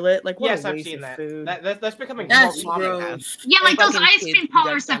their toilet? Like, what Yes, a I've waste seen of that. food. That's becoming That's more common. gross. Yeah, like those Fucking ice kids cream do that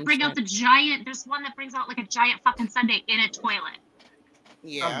parlors that dumb bring out shit. the giant. There's one that brings out like a giant fucking sundae in a toilet.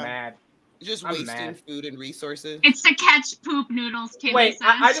 Yeah. I'm mad. Just I'm wasting mad. food and resources. It's to catch poop noodles. Kimmy Wait, says.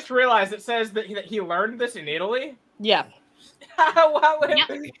 I just realized it says that he learned this in Italy. Yeah. Wow, Yep.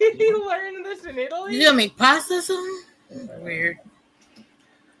 he learned this in Italy? You gonna make pasta or something? Weird.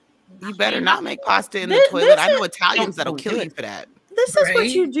 You better not make pasta in the This- toilet. this I know is- Italians that'll Don't kill do you it. for that. This is what Right?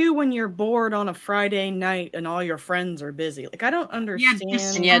 you do when you're bored on a Friday night and all your friends are busy. Like, I don't understand. And you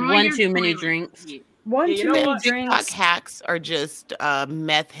had Destroy one your too many toilet. drinks. One Yeah, you too know many what? TikTok drinks. hacks are just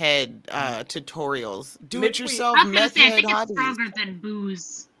meth head tutorials. Do Mitch, it yourself I was gonna meth say, I head think it's hobbies. stronger than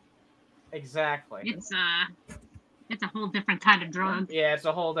booze. Exactly. It's a whole different kind of drug. Yeah, it's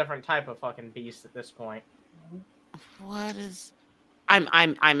a whole different type of fucking beast at this point. What is? I'm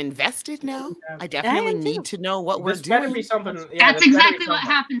invested now. I definitely need to know what we're This better doing. be something. Yeah, That's this better be exactly what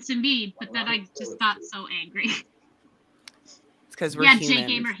something. happened to me, but then I just got so angry. It's because we're Yeah, human. Jay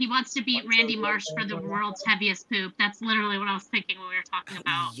Gamer, he wants to beat Randy Marsh for the world's heaviest poop. That's literally what I was thinking when we were talking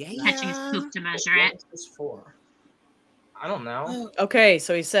about catching his poop to measure it. What's this for? I don't know. Okay,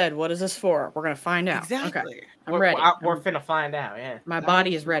 so he said, "What is this for?" We're gonna find out. Exactly. Okay, I'm ready. We're finna find out. Yeah. My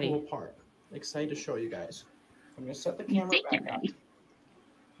body is ready. Cool part. Excited to show you guys. I'm gonna set the camera back up,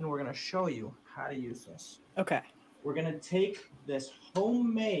 and we're gonna show you how to use this. Okay. We're gonna take this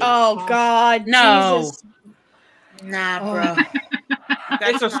homemade. Oh pasta- God, No. Jesus. Nah, bro.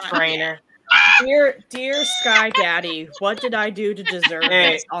 It's a strainer. Dear Sky Daddy, what did I do to deserve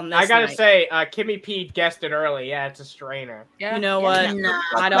Hey, this on this I gotta night? say, Kimmy P guessed it early. Yeah, it's a strainer. You know what? Nah.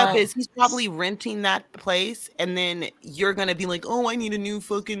 I Fucked up don't. is he's probably renting that place, and then you're gonna be like, "Oh, I need a new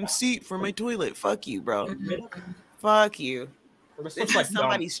fucking seat for my toilet." Fuck you, bro. Fuck you. This This looks is like dumb.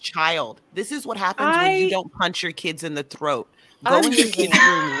 somebody's child. This is what happens when you I- don't punch your kids in the throat. Go I'm in your just- kid's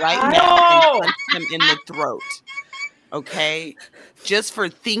room right I- now and punch them in the throat. Okay? Just for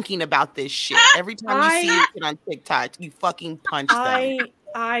thinking about this shit. Every time you see a kid on TikTok, you fucking punch them.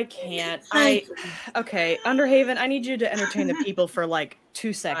 I can't. Okay, Underhaven, I need you to entertain the people for like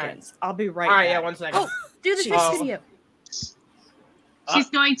 2 seconds. I'll be right All right, back. yeah, 1 second. Oh, Do the Jeez. next video. She's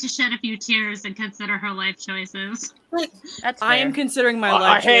going to shed a few tears and consider her life choices. That's I am fair. considering my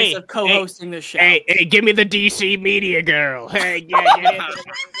life choice of co-hosting this show. Hey, give me the DC Media Girl. Hey, yeah.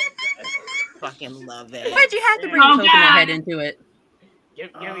 Fucking love it. Why'd you have to bring Oh, Coconut God. Head into it?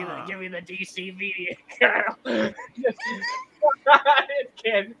 Give me the DC Media Girl.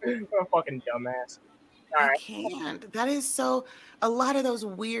 Kid, I'm a fucking dumbass. All I right. can't. That is so. A lot of those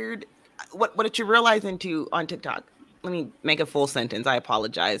weird. What you're realizing too on TikTok. Let me make a full sentence. I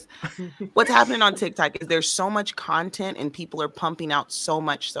apologize. What's happening on TikTok is there's so much content and people are pumping out so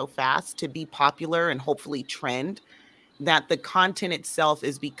much so fast to be popular and hopefully trend that the content itself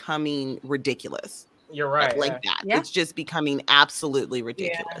is becoming ridiculous. You're right. Like yeah. that. Yeah. It's just becoming absolutely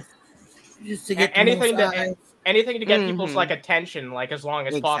ridiculous. Just to get the Anything most to eyes. anything to get people's Mhm. like attention, like as long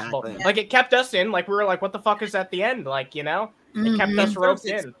as possible. Exactly. Like it kept us in. Like we were like, what the fuck is at the end? Like it kept Mhm. us roped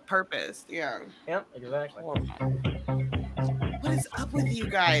Serves its in. purpose. Yeah. Yep, exactly. What is up with you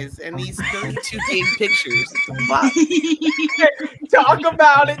guys and these 32 gig pictures? Fuck. Talk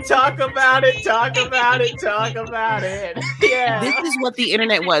about it. Talk about it. Talk about it. Talk about it. Yeah. This is what the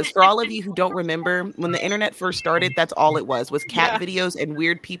internet was. For all of you who don't remember, when the internet first started, that's all it was cat videos and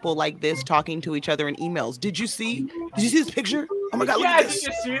weird people like this talking to each other in emails. Did you see this picture? Oh my god, look at this.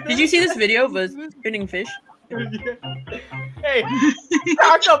 Did you see this video of us spinning fish? Hey,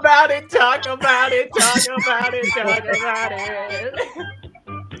 talk about it. Talk about it. Talk about it. Talk about it.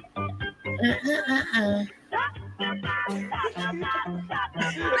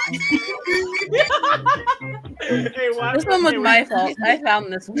 Hey, why- This one was hey, my fault. I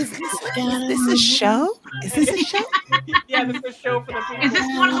found this one. Is this a show? Is this a show? Yeah, this is a show for the people. Is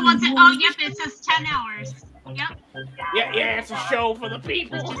this one of the ones that? Oh, yep, it says 10 hours. Yep, Yeah, it's a show for the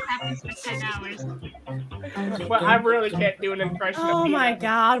people. this just happens for 10 hours. But I really can't do an impression of Oh Peter. my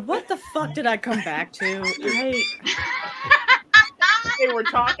God, what the fuck did I come back to? Hey, Hey, we're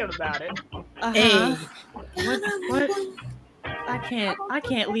talking about it. Hey. What? I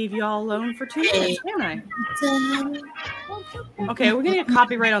can't leave y'all alone for 2 minutes, can I? Okay, we're gonna get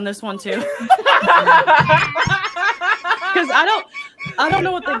copyright on this one too. Because I don't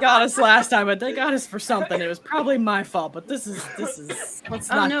know what they got us last time, but they got us for something. It was probably my fault, but this is let's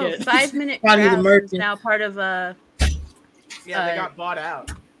Oh not no, get 5 Minute Probably the Crowd is merchant. now part of Yeah, they Uh, got bought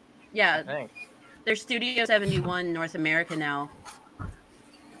out. yeah, I think. they're Studio 71 North America now.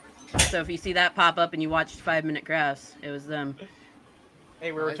 So if you see that pop up and you watched 5 Minute Crafts, it was them.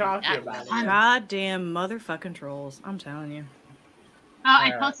 Hey, we were talking about it. Goddamn motherfucking trolls. I'm telling you. Oh,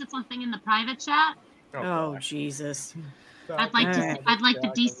 I posted something in the private chat. Oh, Jesus. I'd like the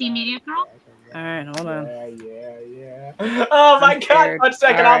DC Media Girl. All right, hold on. Yeah. Oh my God! 1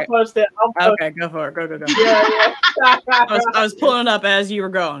 second, I'll post it. Okay, go for it. Go. Yeah. I was pulling it up as you were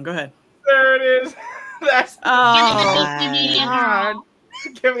going. Go ahead. There it is. That's DC Media Girl.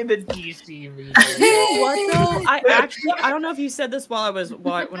 Give me the DC Media. What though? I don't know if you said this when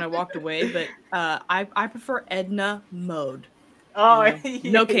I walked away, but I prefer Edna mode. Oh,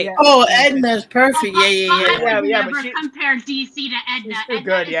 no cake. Yeah. Oh, Edna's perfect. Yeah. I would never compare DC to Edna. She's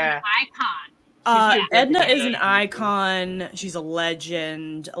good, Edna is an icon. Edna is an icon. She's a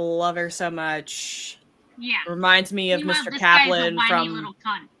legend. Love her so much. Yeah. Reminds me of Meanwhile, Mr. this guy's a Kaplan whiny from. little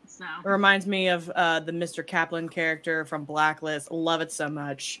cunt, so. Reminds me of the Mr. Kaplan character from Blacklist. Love it so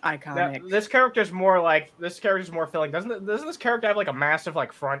much. Iconic. This character's more filling. Doesn't this character have like a massive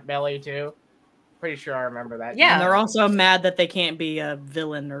like front belly too? Pretty sure I remember that. Yeah. And they're also mad that they can't be a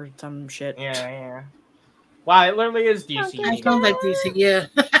villain or some shit. Yeah. Wow, it literally is DC. I sound like DC, yeah.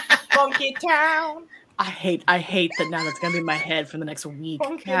 Funky Town. I hate that now that's gonna be in my head for the next week.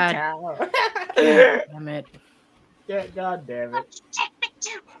 Funky God Town. damn it. Yeah, God damn it.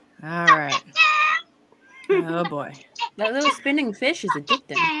 All right. Oh boy. That little spinning fish is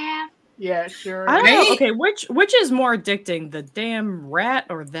addicting. Yeah, sure. I don't know. Okay, which is more addicting, the damn rat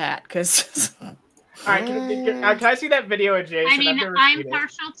or that? Because. All right, can I see that video of Jason? I mean, I'm partial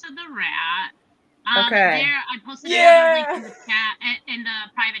partial to the rat. Okay. There, I posted a link in the chat, in the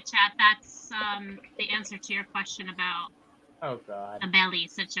private chat. That's the answer to your question about Oh God. the belly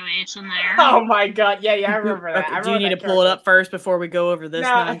situation there. Oh my God! Yeah, I remember that. Okay, do you need to pull it up first before we go over this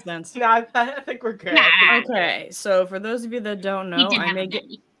nonsense? No, I think we're good. Okay, so for those of you that don't know,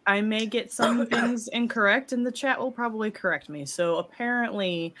 I may get some things incorrect, and the chat will probably correct me. So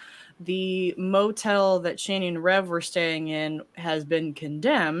apparently, the motel that Shani and Rev were staying in has been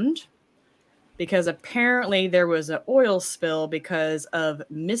condemned because apparently there was an oil spill because of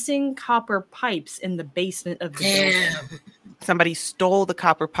missing copper pipes in the basement of the building. Somebody stole the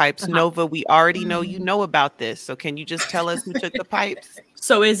copper pipes. Nova, we already know you know about this. So can you just tell us who took the pipes?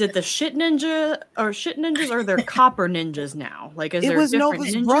 So is it the shit ninjas or they're copper ninjas now? Like, is it there was different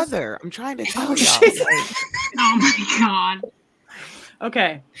Nova's ninjas? brother. I'm trying to tell y'all. Oh my God.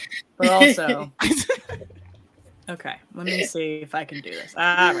 Okay, but also, okay. Let me see if I can do this.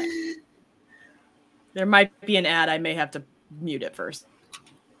 All right. There might be an ad. I may have to mute it first.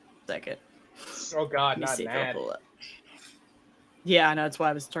 Second. Oh God, Let me not see an if I'll ad. pull it. Yeah, I know. That's why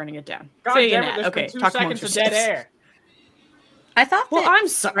I was turning it down. God Say damn an it, ad. there's Okay, been 2 talk seconds amongst of dead yourselves. air. I thought Well, that I'm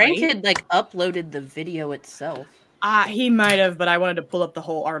sorry. Frank had like uploaded the video itself. He might have, but I wanted to pull up the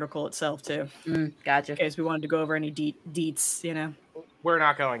whole article itself too. Gotcha. In case we wanted to go over any deets, you know. We're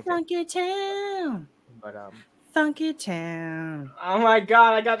not going to. Funky Town. But Funky Town. Oh my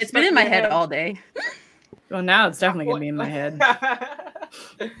God, I got. It's been in my head all day. Well, now it's definitely gonna be in my head.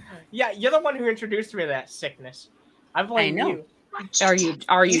 Yeah, you're the one who introduced me to that sickness. I blame you.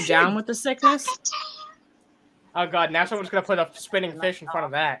 Are you down with the sickness? Oh God, now someone's gonna put a spinning fish in front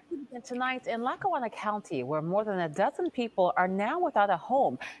of that. Tonight in Lackawanna County, where more than a dozen people are now without a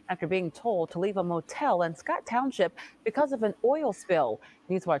home after being told to leave a motel in Scott Township because of an oil spill.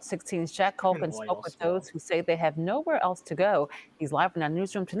 Newswatch 16's Jack Colvin spoke with those who say they have nowhere else to go. He's live in our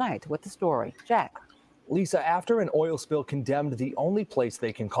newsroom tonight with the story. Jack. Lisa, after an oil spill condemned the only place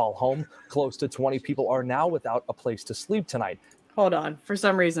they can call home, close to 20 people are now without a place to sleep tonight. Hold on. For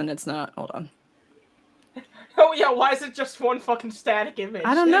some reason, it's not. Hold on. Oh yeah, why is it just one fucking static image?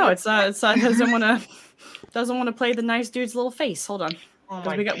 I don't know. It's not. It doesn't want to play the nice dude's little face. Hold on. Oh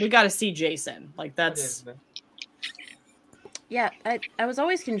my we got to see Jason. Like that's. Yeah, I was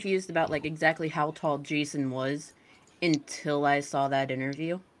always confused about like exactly how tall Jason was until I saw that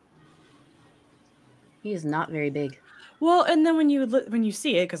interview. He is not very big. Well, and then when you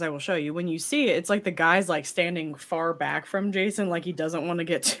see it, because I will show you, when you see it, it's like the guy's like standing far back from Jason, like he doesn't want to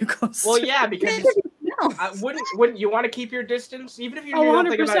get too close. Well, to yeah, him. because wouldn't you want to keep your distance, even if you knew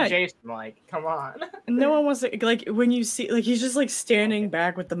nothing about Jason? Like, come on. No one wants to, like, when you see, like, he's just like standing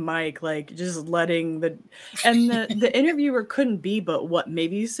back with the mic, like just letting the interviewer couldn't be but what,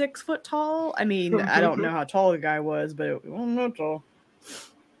 maybe 6 foot tall. I mean, I don't know how tall the guy was, but it wasn't that tall.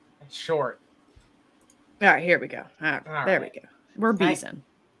 Short. All right, here we go. All right, there we go. We're beasing.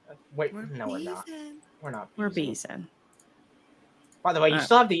 Wait, no, we're not. We're not. We're beasing. By the way, you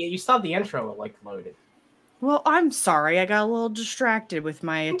still have the intro like loaded. Well, I'm sorry. I got a little distracted with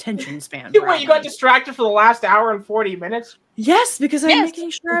my attention span. Wait, you got distracted for the last hour and 40 minutes? Yes, because I'm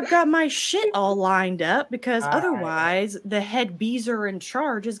making sure I've got my shit all lined up, because All right. otherwise the head beezer in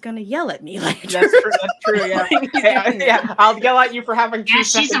charge is going to yell at me later. That's true, yeah. Yeah, I'll yell at you for having 2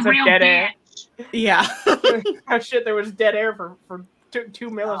 seconds of dead air. Yeah. Oh shit, there was dead air for 2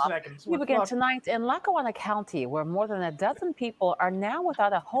 milliseconds. We What the begin fuck? tonight in Lackawanna County, where more than a dozen people are now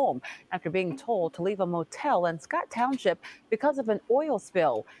without a home after being told to leave a motel in Scott Township because of an oil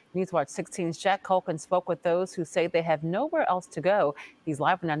spill. Newswatch 16's Jack Culkin spoke with those who say they have nowhere else to go. He's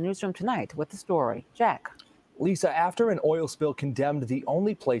live in our newsroom tonight with the story. Jack. Lisa, after an oil spill condemned the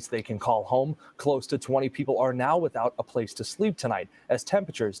only place they can call home, close to 20 people are now without a place to sleep tonight as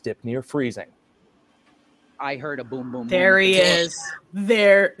temperatures dip near freezing. I heard a boom, boom, There boom. he is.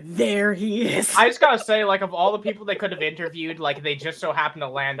 There he is. I just gotta say, like, of all the people they could have interviewed, like, they just so happened to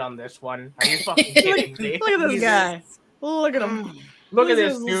land on this one. Are you fucking kidding me? Look at this guy. Look at him. Look at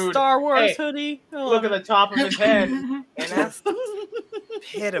This this is dude. Star Wars Hey, hoodie. I Look love at it. the top of his head. And that's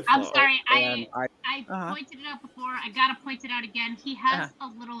pitiful. I'm sorry, And I pointed it out before. I gotta point it out again. He has a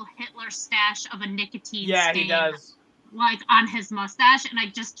little Hitler stash of a nicotine Yeah, stain, he does. like on his mustache, and I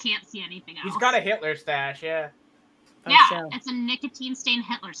just can't see anything else. He's got a Hitler stash, yeah. Yeah, it's a nicotine stained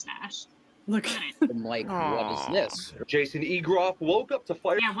Hitler stash. Look. I'm like, what is this? Jason Egroff woke up to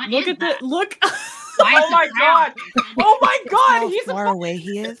fire. Yeah, what Look is at that? the look. Why is Oh my it brown? god! Oh my god! How He's far away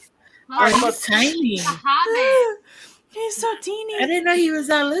he is. Oh, he's tiny. A hobbit. He's so teeny. I didn't know he was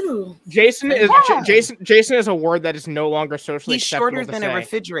that little. Jason is Yeah. Jason is a word that is no longer socially He's acceptable shorter to than say. a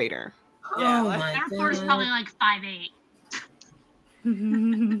refrigerator. Yeah, Oh like- my That reporter's god. probably like 5'8".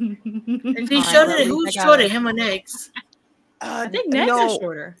 And they showed it. Who's shorter, him or Negz? I think Negz is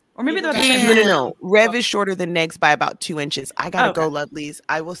shorter. Or maybe they're the same. No. Rev is shorter than Negz by about 2 inches. I gotta go, lovelies.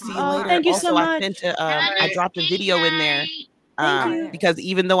 I will see you later. Thank you also, so I much. sent I dropped a video in there. Because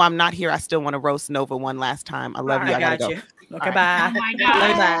even though I'm not here, I still want to roast Nova one last time. I love you. I gotta go. Okay, All bye. right. Oh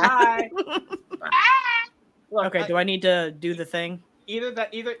my god. Look, Okay, do I need to do the thing?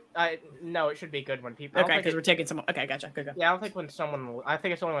 No, it should be good when people. I don't Okay, think because it- we're taking someone. Okay, gotcha. Good, good. Yeah, I don't think when someone. I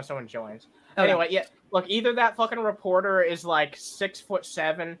think it's only when someone joins. Okay. Anyway, yeah. Look, either that fucking reporter is like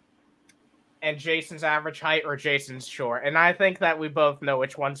 6'7", and Jason's average height, or Jason's short. And I think that we both know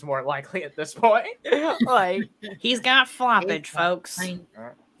which one's more likely at this point. Like, he's got floppage, folks.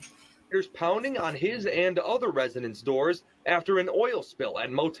 There's pounding on his and other residents' doors after an oil spill at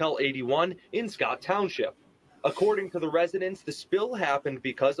Motel 81 in Scott Township. According to the residents, the spill happened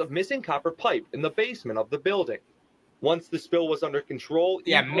because of missing copper pipe in the basement of the building. Once the spill was under control,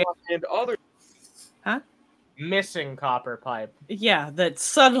 Yeah, Egroff and others. missing copper pipe. Yeah, that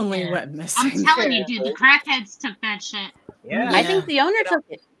suddenly went missing. I'm telling you, dude, the crackheads took that shit. Yeah, I think the owner took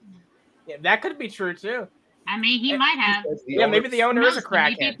it. Yeah, that could be true too. I mean, he might have. Yeah, maybe the owner is a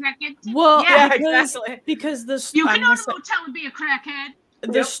crackhead. Well, Yeah, because, exactly. because the You I'm can gonna own a say- motel and be a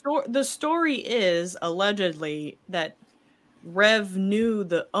crackhead. the story is allegedly that Rev knew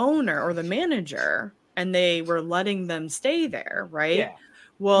the owner or the manager, and they were letting them stay there, right? Yeah.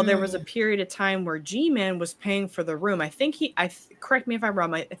 Well, there was a period of time where G-Man was paying for the room. I think correct me if I'm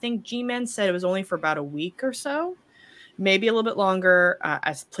wrong. I think G-Man said it was only for about a week or so, maybe a little bit longer.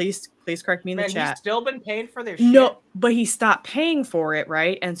 Please correct me in the Man, chat. he's still been paying for their shit. No, but he stopped paying for it,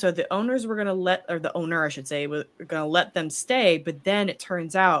 right? And so the owners were gonna the owner, I should say, was gonna let them stay. But then it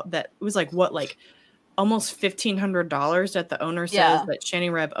turns out that it was like almost $1,500 that the owner says Yeah. that Shanny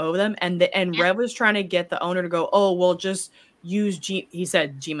Rev owe them, and Rev was trying to get the owner to go, oh well, just use he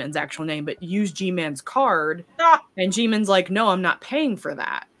said G-Man's actual name, but use G-Man's card, and G-Man's like, no, I'm not paying for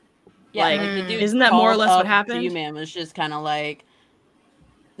that. Yeah, Like, like the dude isn't that more or called less what up happened? G-Man was just kind of like,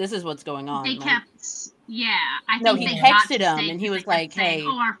 this is what's going on. They like- kept, yeah. I No, think he they got texted to him, stay and he 'cause was they kept like, saying, "Hey."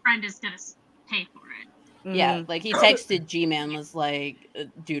 oh, our friend is gonna pay for it. Yeah, like he texted G-Man, was like,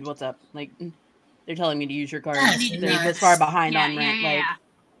 dude, what's up? Like, they're telling me to use your card. That's They're nuts. this far behind Yeah, on rent. yeah, Like,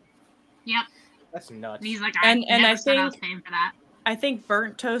 Yep. That's nuts. And he's like, And never I said I was think paying for that. I think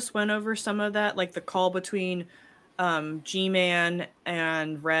Burnt Toast went over some of that, like the call between G-Man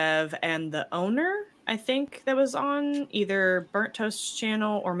and Rev and the owner. I think that was on either Burnt Toast's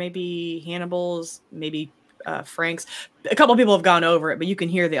channel or maybe Hannibal's, maybe Frank's. A couple people have gone over it, but you can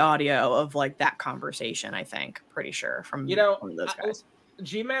hear the audio of like that conversation. I think, pretty sure from one of those guys.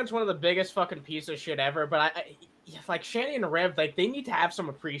 G-Man's one of the biggest fucking piece of shit ever, but like Shanny and Rev, like they need to have some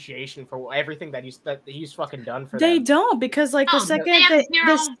appreciation for everything that he's fucking done for They them. don't, because like the Oh, second they have that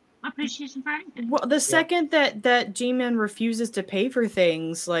zero appreciation for anything. Well, the second that G-Man refuses to pay for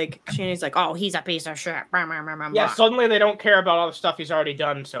things, like Shanny's like, "Oh, he's a piece of shit." Yeah, suddenly they don't care about all the stuff he's already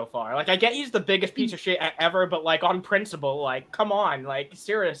done so far. Like, I get he's the biggest piece of shit ever, but like on principle, like, come on, like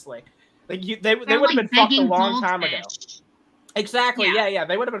seriously, like they would have been fucked a long time ago. Exactly. Yeah.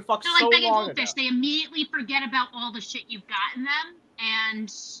 They would have been fucked They're like so begging long goldfish. ago. They immediately forget about all the shit you've gotten them, and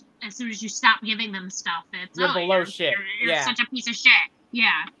as soon as you stop giving them stuff, it's You're below shit. You're Yeah. such a piece of shit.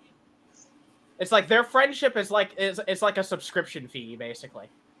 Yeah. It's like their friendship is like it's like a subscription fee, basically.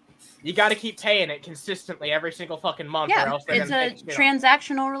 You got to keep paying it consistently every single fucking month, or Yeah, else they're it's gonna a think,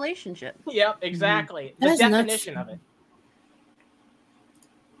 transactional relationship. Yep, exactly. The That's nuts. definition of it.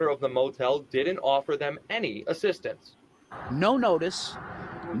 Of the motel didn't offer them any assistance. No notice,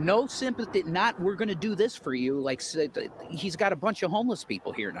 no sympathy. Not we're going to do this for you. Like he's got a bunch of homeless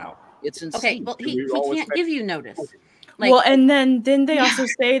people here now. It's insane. Okay, well he can't give you notice. Well, and then didn't they also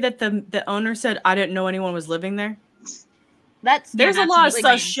say that the owner said, "I didn't know anyone was living there"? There's a lot of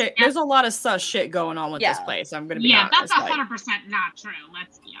sus shit. There's a lot of sus shit going on with this place. I'm gonna be honest. that's 100% not true.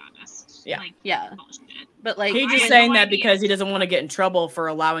 Let's be honest. Yeah. Like, yeah. bullshit. But like He's just saying that because he doesn't want to get in trouble for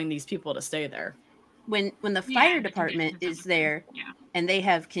allowing these people to stay there. When the fire department is there and they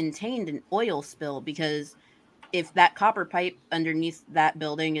have contained an oil spill, because if that copper pipe underneath that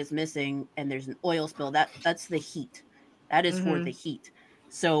building is missing and there's an oil spill, that's the heat. That is for the heat.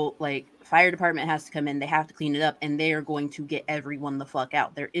 So like fire department has to come in, they have to clean it up, and they are going to get everyone the fuck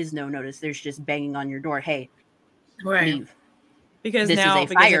out. There is no notice. There's just banging on your door. Hey, leave. Because this now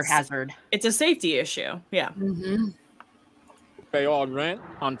is a fire hazard. It's a safety issue. Yeah. Pay all rent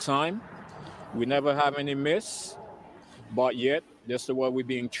on time. We never have any miss, but yet this is the way we're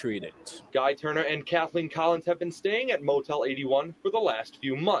being treated. Guy Turner and Kathleen Collins have been staying at Motel 81 for the last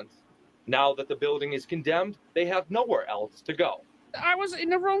few months. Now that the building is condemned, they have nowhere else to go. I was in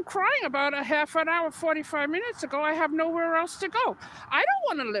the room crying about a half an hour, 45 minutes ago. I have nowhere else to go. I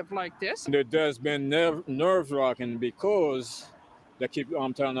don't want to live like this. It has been nerve-wracking because they keep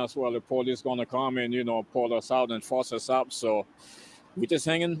telling us, well, the police going to come and, pull us out and force us out. So we're just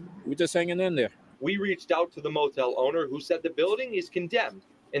hanging in there. We reached out to the motel owner, who said the building is condemned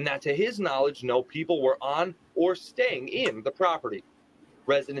and that to his knowledge, no people were on or staying in the property.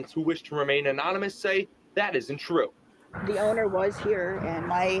 Residents who wish to remain anonymous say that isn't true. The owner was here, and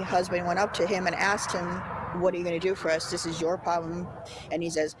my husband went up to him and asked him, "What are you going to do for us? This is your problem." And he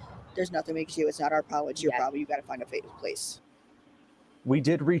says, "There's nothing we can do. It's not our problem. It's your problem. You got to find a place." We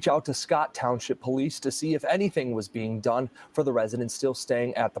did reach out to Scott Township Police to see if anything was being done for the residents still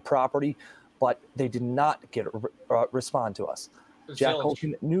staying at the property, but they did not respond to us. Jack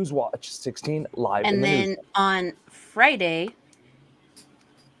Holton, Newswatch 16, live in And the then news. on Friday,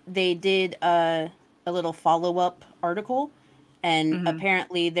 they did a little follow-up article, and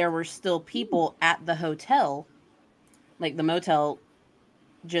apparently there were still people at the hotel, like the motel,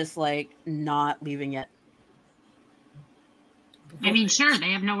 just like not leaving yet. I mean, sure,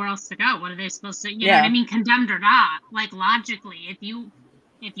 they have nowhere else to go. What are they supposed to? You know what I mean? Condemned or not, like logically, if you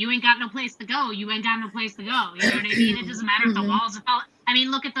ain't got no place to go, you ain't got no place to go. You know what I mean? It doesn't matter if the walls are falling. I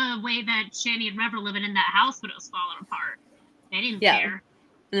mean, look at the way that Shanny and Rev were living in that house when it was falling apart. They didn't care.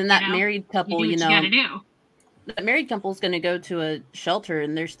 And then that married couple, you gotta do. that married couple's going to go to a shelter,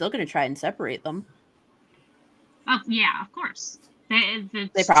 and they're still going to try and separate them. Oh yeah, of course.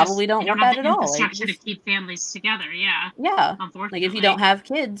 They probably don't want that at all. Like, Infrastructure to keep families together. Yeah. Yeah. Unfortunately. Like if you don't have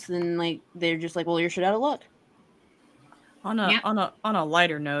kids, then like they're just like, well, you're shit out of luck. On a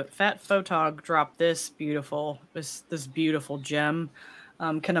lighter note, Fat Photog dropped this beautiful gem.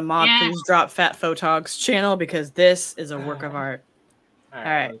 Can a mod please drop Fat Photog's channel, because this is a work of art. All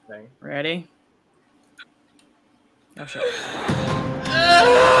right. Ready? Oh shit.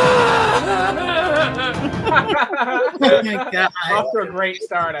 Oh my God. Off to a great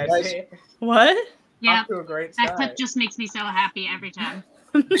start, I see. What? Yeah. Off to a great That start. clip just makes me so happy every time.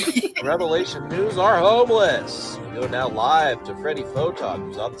 Revelation News are homeless. We go now live to Freddie Photog,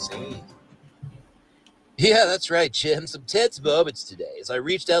 who's on the scene. Yeah, that's right, Jim. Some tense moments today as I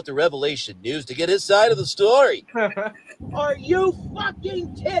reached out to Revelation News to get his side of the story. Are you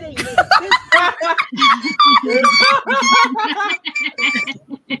fucking kidding me?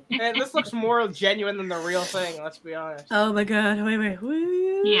 Man, this looks more genuine than the real thing, let's be honest. Oh my god, wait.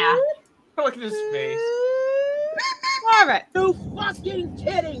 Yeah. Look at his face. All right. You fucking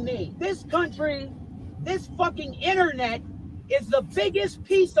kidding me? This country, this fucking internet is the biggest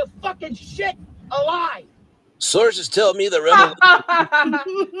piece of fucking shit alive. Sources tell me that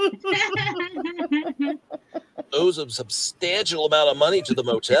Revelation owes a substantial amount of money to the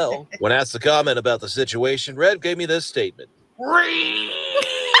motel. When asked to comment about the situation, Red gave me this statement.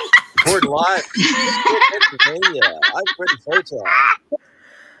 Record live from Pennsylvania. I'm Freddie Photog.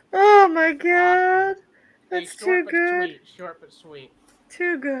 Oh my god. That's Hey, short too but good. sweet. Short but sweet.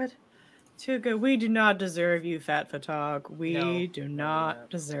 Too good. Too good. We do not deserve you, Fat Photog. We do not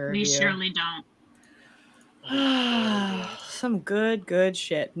deserve We you. surely don't. Some good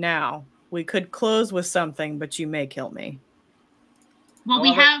shit. Now, we could close with something, but you may kill me. Well,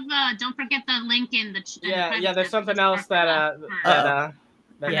 we have. Don't forget the link in the. Yeah. There's something else that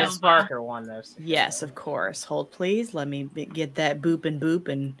Miss Parker won this. Yes, of course. Hold, please. Let me get that boop and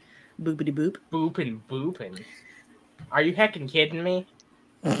boopity boop. Boopin'. Are you heckin' kidding me?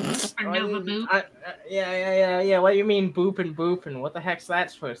 Yeah. What do you mean boopin'? What the heck's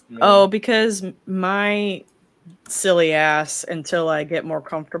that supposed to mean? Oh, because my silly ass, until I get more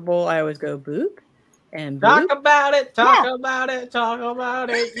comfortable, I always go boop and boop. Talk about it.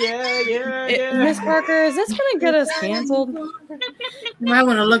 Yeah. Miss Parker, is this gonna get us canceled? You might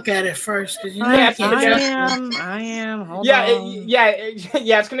want to look at it first, because you know I am. Hold on.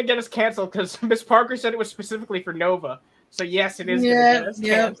 It's gonna get us canceled because Miss Parker said it was specifically for Nova. So yes, it is gonna get us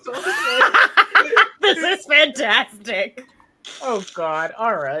canceled. This is fantastic. Oh God!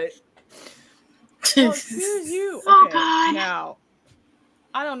 All right. Well, excuse you. Okay, Oh God! Now,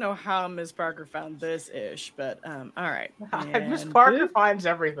 I don't know how Miss Parker found this ish, but all right. Miss Parker finds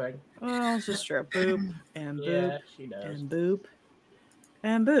everything. Well, it's just true. Boop and boop. Yeah, she does. And boop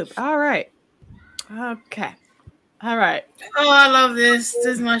and boop. All right. Okay. All right. Oh, I love this. This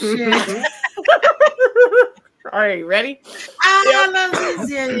is my shit. All right, ready? I love this.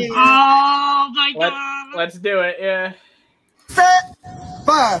 Yeah. Oh my God! Let's do it. Yeah. Set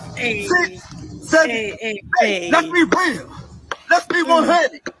 5, 6, 7, 8. Let's be real. Let's be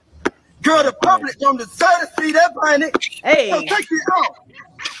 100. Girl, the public don't deserve to see that money. Hey. So take it off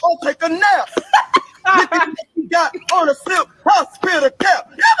or take a nap. Look at what you got on a silk hospital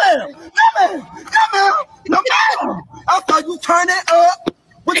cap. No, ma'am. I saw you turn it up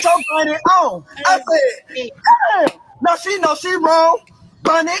with your bunny on. I said, damn. Now she knows she wrong.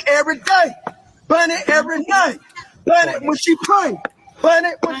 Bunny every day. Bunny every night. Bunny when she pray.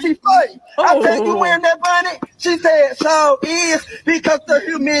 Bunny when she fight. I said, you wearing that bunny? She said, so is because the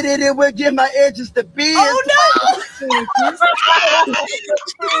humidity will give my edges the biz. Oh no!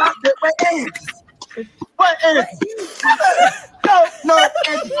 What is? No,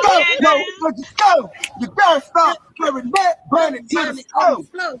 go. You gotta stop wearing that bunny to the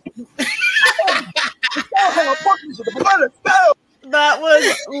flow. That was,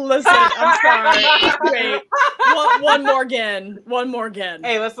 listen, I'm sorry. Wait, one more again.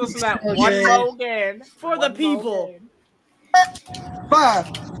 Hey, let's listen to that one more again. For the people.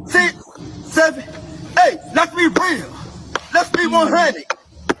 5, 6, 7, 8. Let's be real. Let's be 100.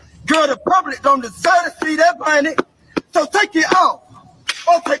 Girl, the public don't deserve to see that bunny. So take it off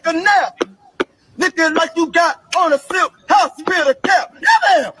or take a nap. Looking like you got on a silk hospital cap.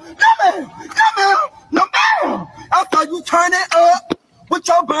 No, ma'am. I saw you turn it up with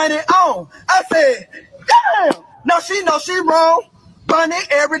your bunny on. I said, damn. Now she knows she wrong. Bunny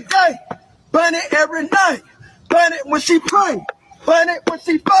every day. Bunny every night. Bunny when she pray. Bunny when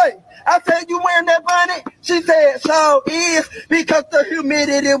she fight. I said, you wearing that bunny? She said, so is because the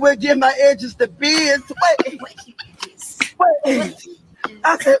humidity will give my edges the biz. Wait.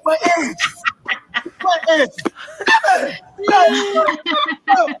 I said, what is?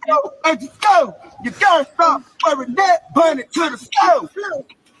 Go. You gotta stop wearing that bunny to the stove.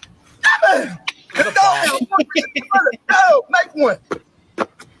 Go. Make one.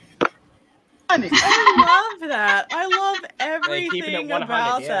 I love that. I love everything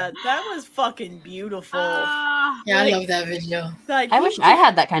about that. That was fucking beautiful. Yeah, I love that video. Like, I wish I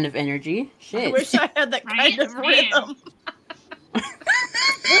had that kind of energy. Shit. I wish I had that kind of rhythm.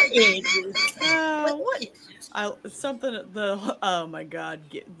 Oh my God,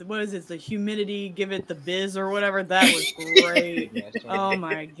 what is it? The humidity, give it the biz or whatever. That was great. Oh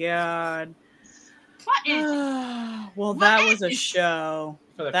my God. What is? Well, that was a show.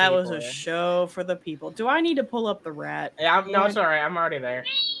 That was a show for the people. Do I need to pull up the rat? Yeah, no, it's all right. I'm already there.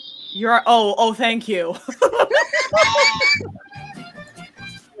 You're. Oh, thank you.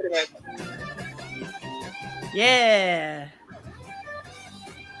 Yeah.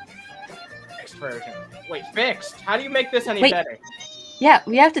 Next version. Wait, fixed. How do you make this any Wait. better? Yeah,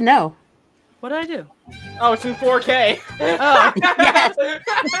 we have to know. What did I do? Oh, it's in 4K. Oh, yes.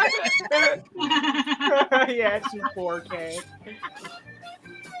 Yeah, it's in 4K.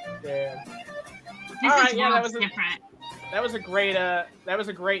 Damn. This All right, is yeah, different. That was a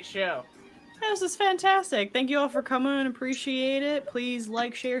great show. This is fantastic. Thank you all for coming. Appreciate it. Please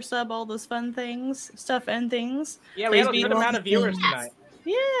like, share, sub, all those fun things, stuff and things. Yeah, we had a good amount of viewers tonight.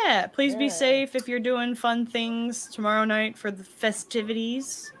 Yeah, please be safe if you're doing fun things tomorrow night for the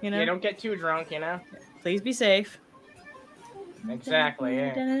festivities. You know, Yeah, don't get too drunk. You know. Please be safe. Exactly.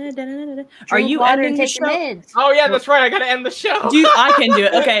 Yeah. Are you ending the show? Oh yeah, that's right. I gotta end the show. I can do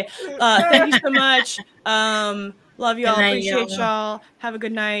it. Okay. Thank you so much. Love y'all. Good night, Appreciate y'all. y'all. Have a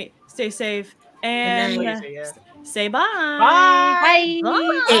good night. Stay safe. And night. say bye. Bye.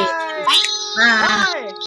 Bye. Bye. Bye. Bye.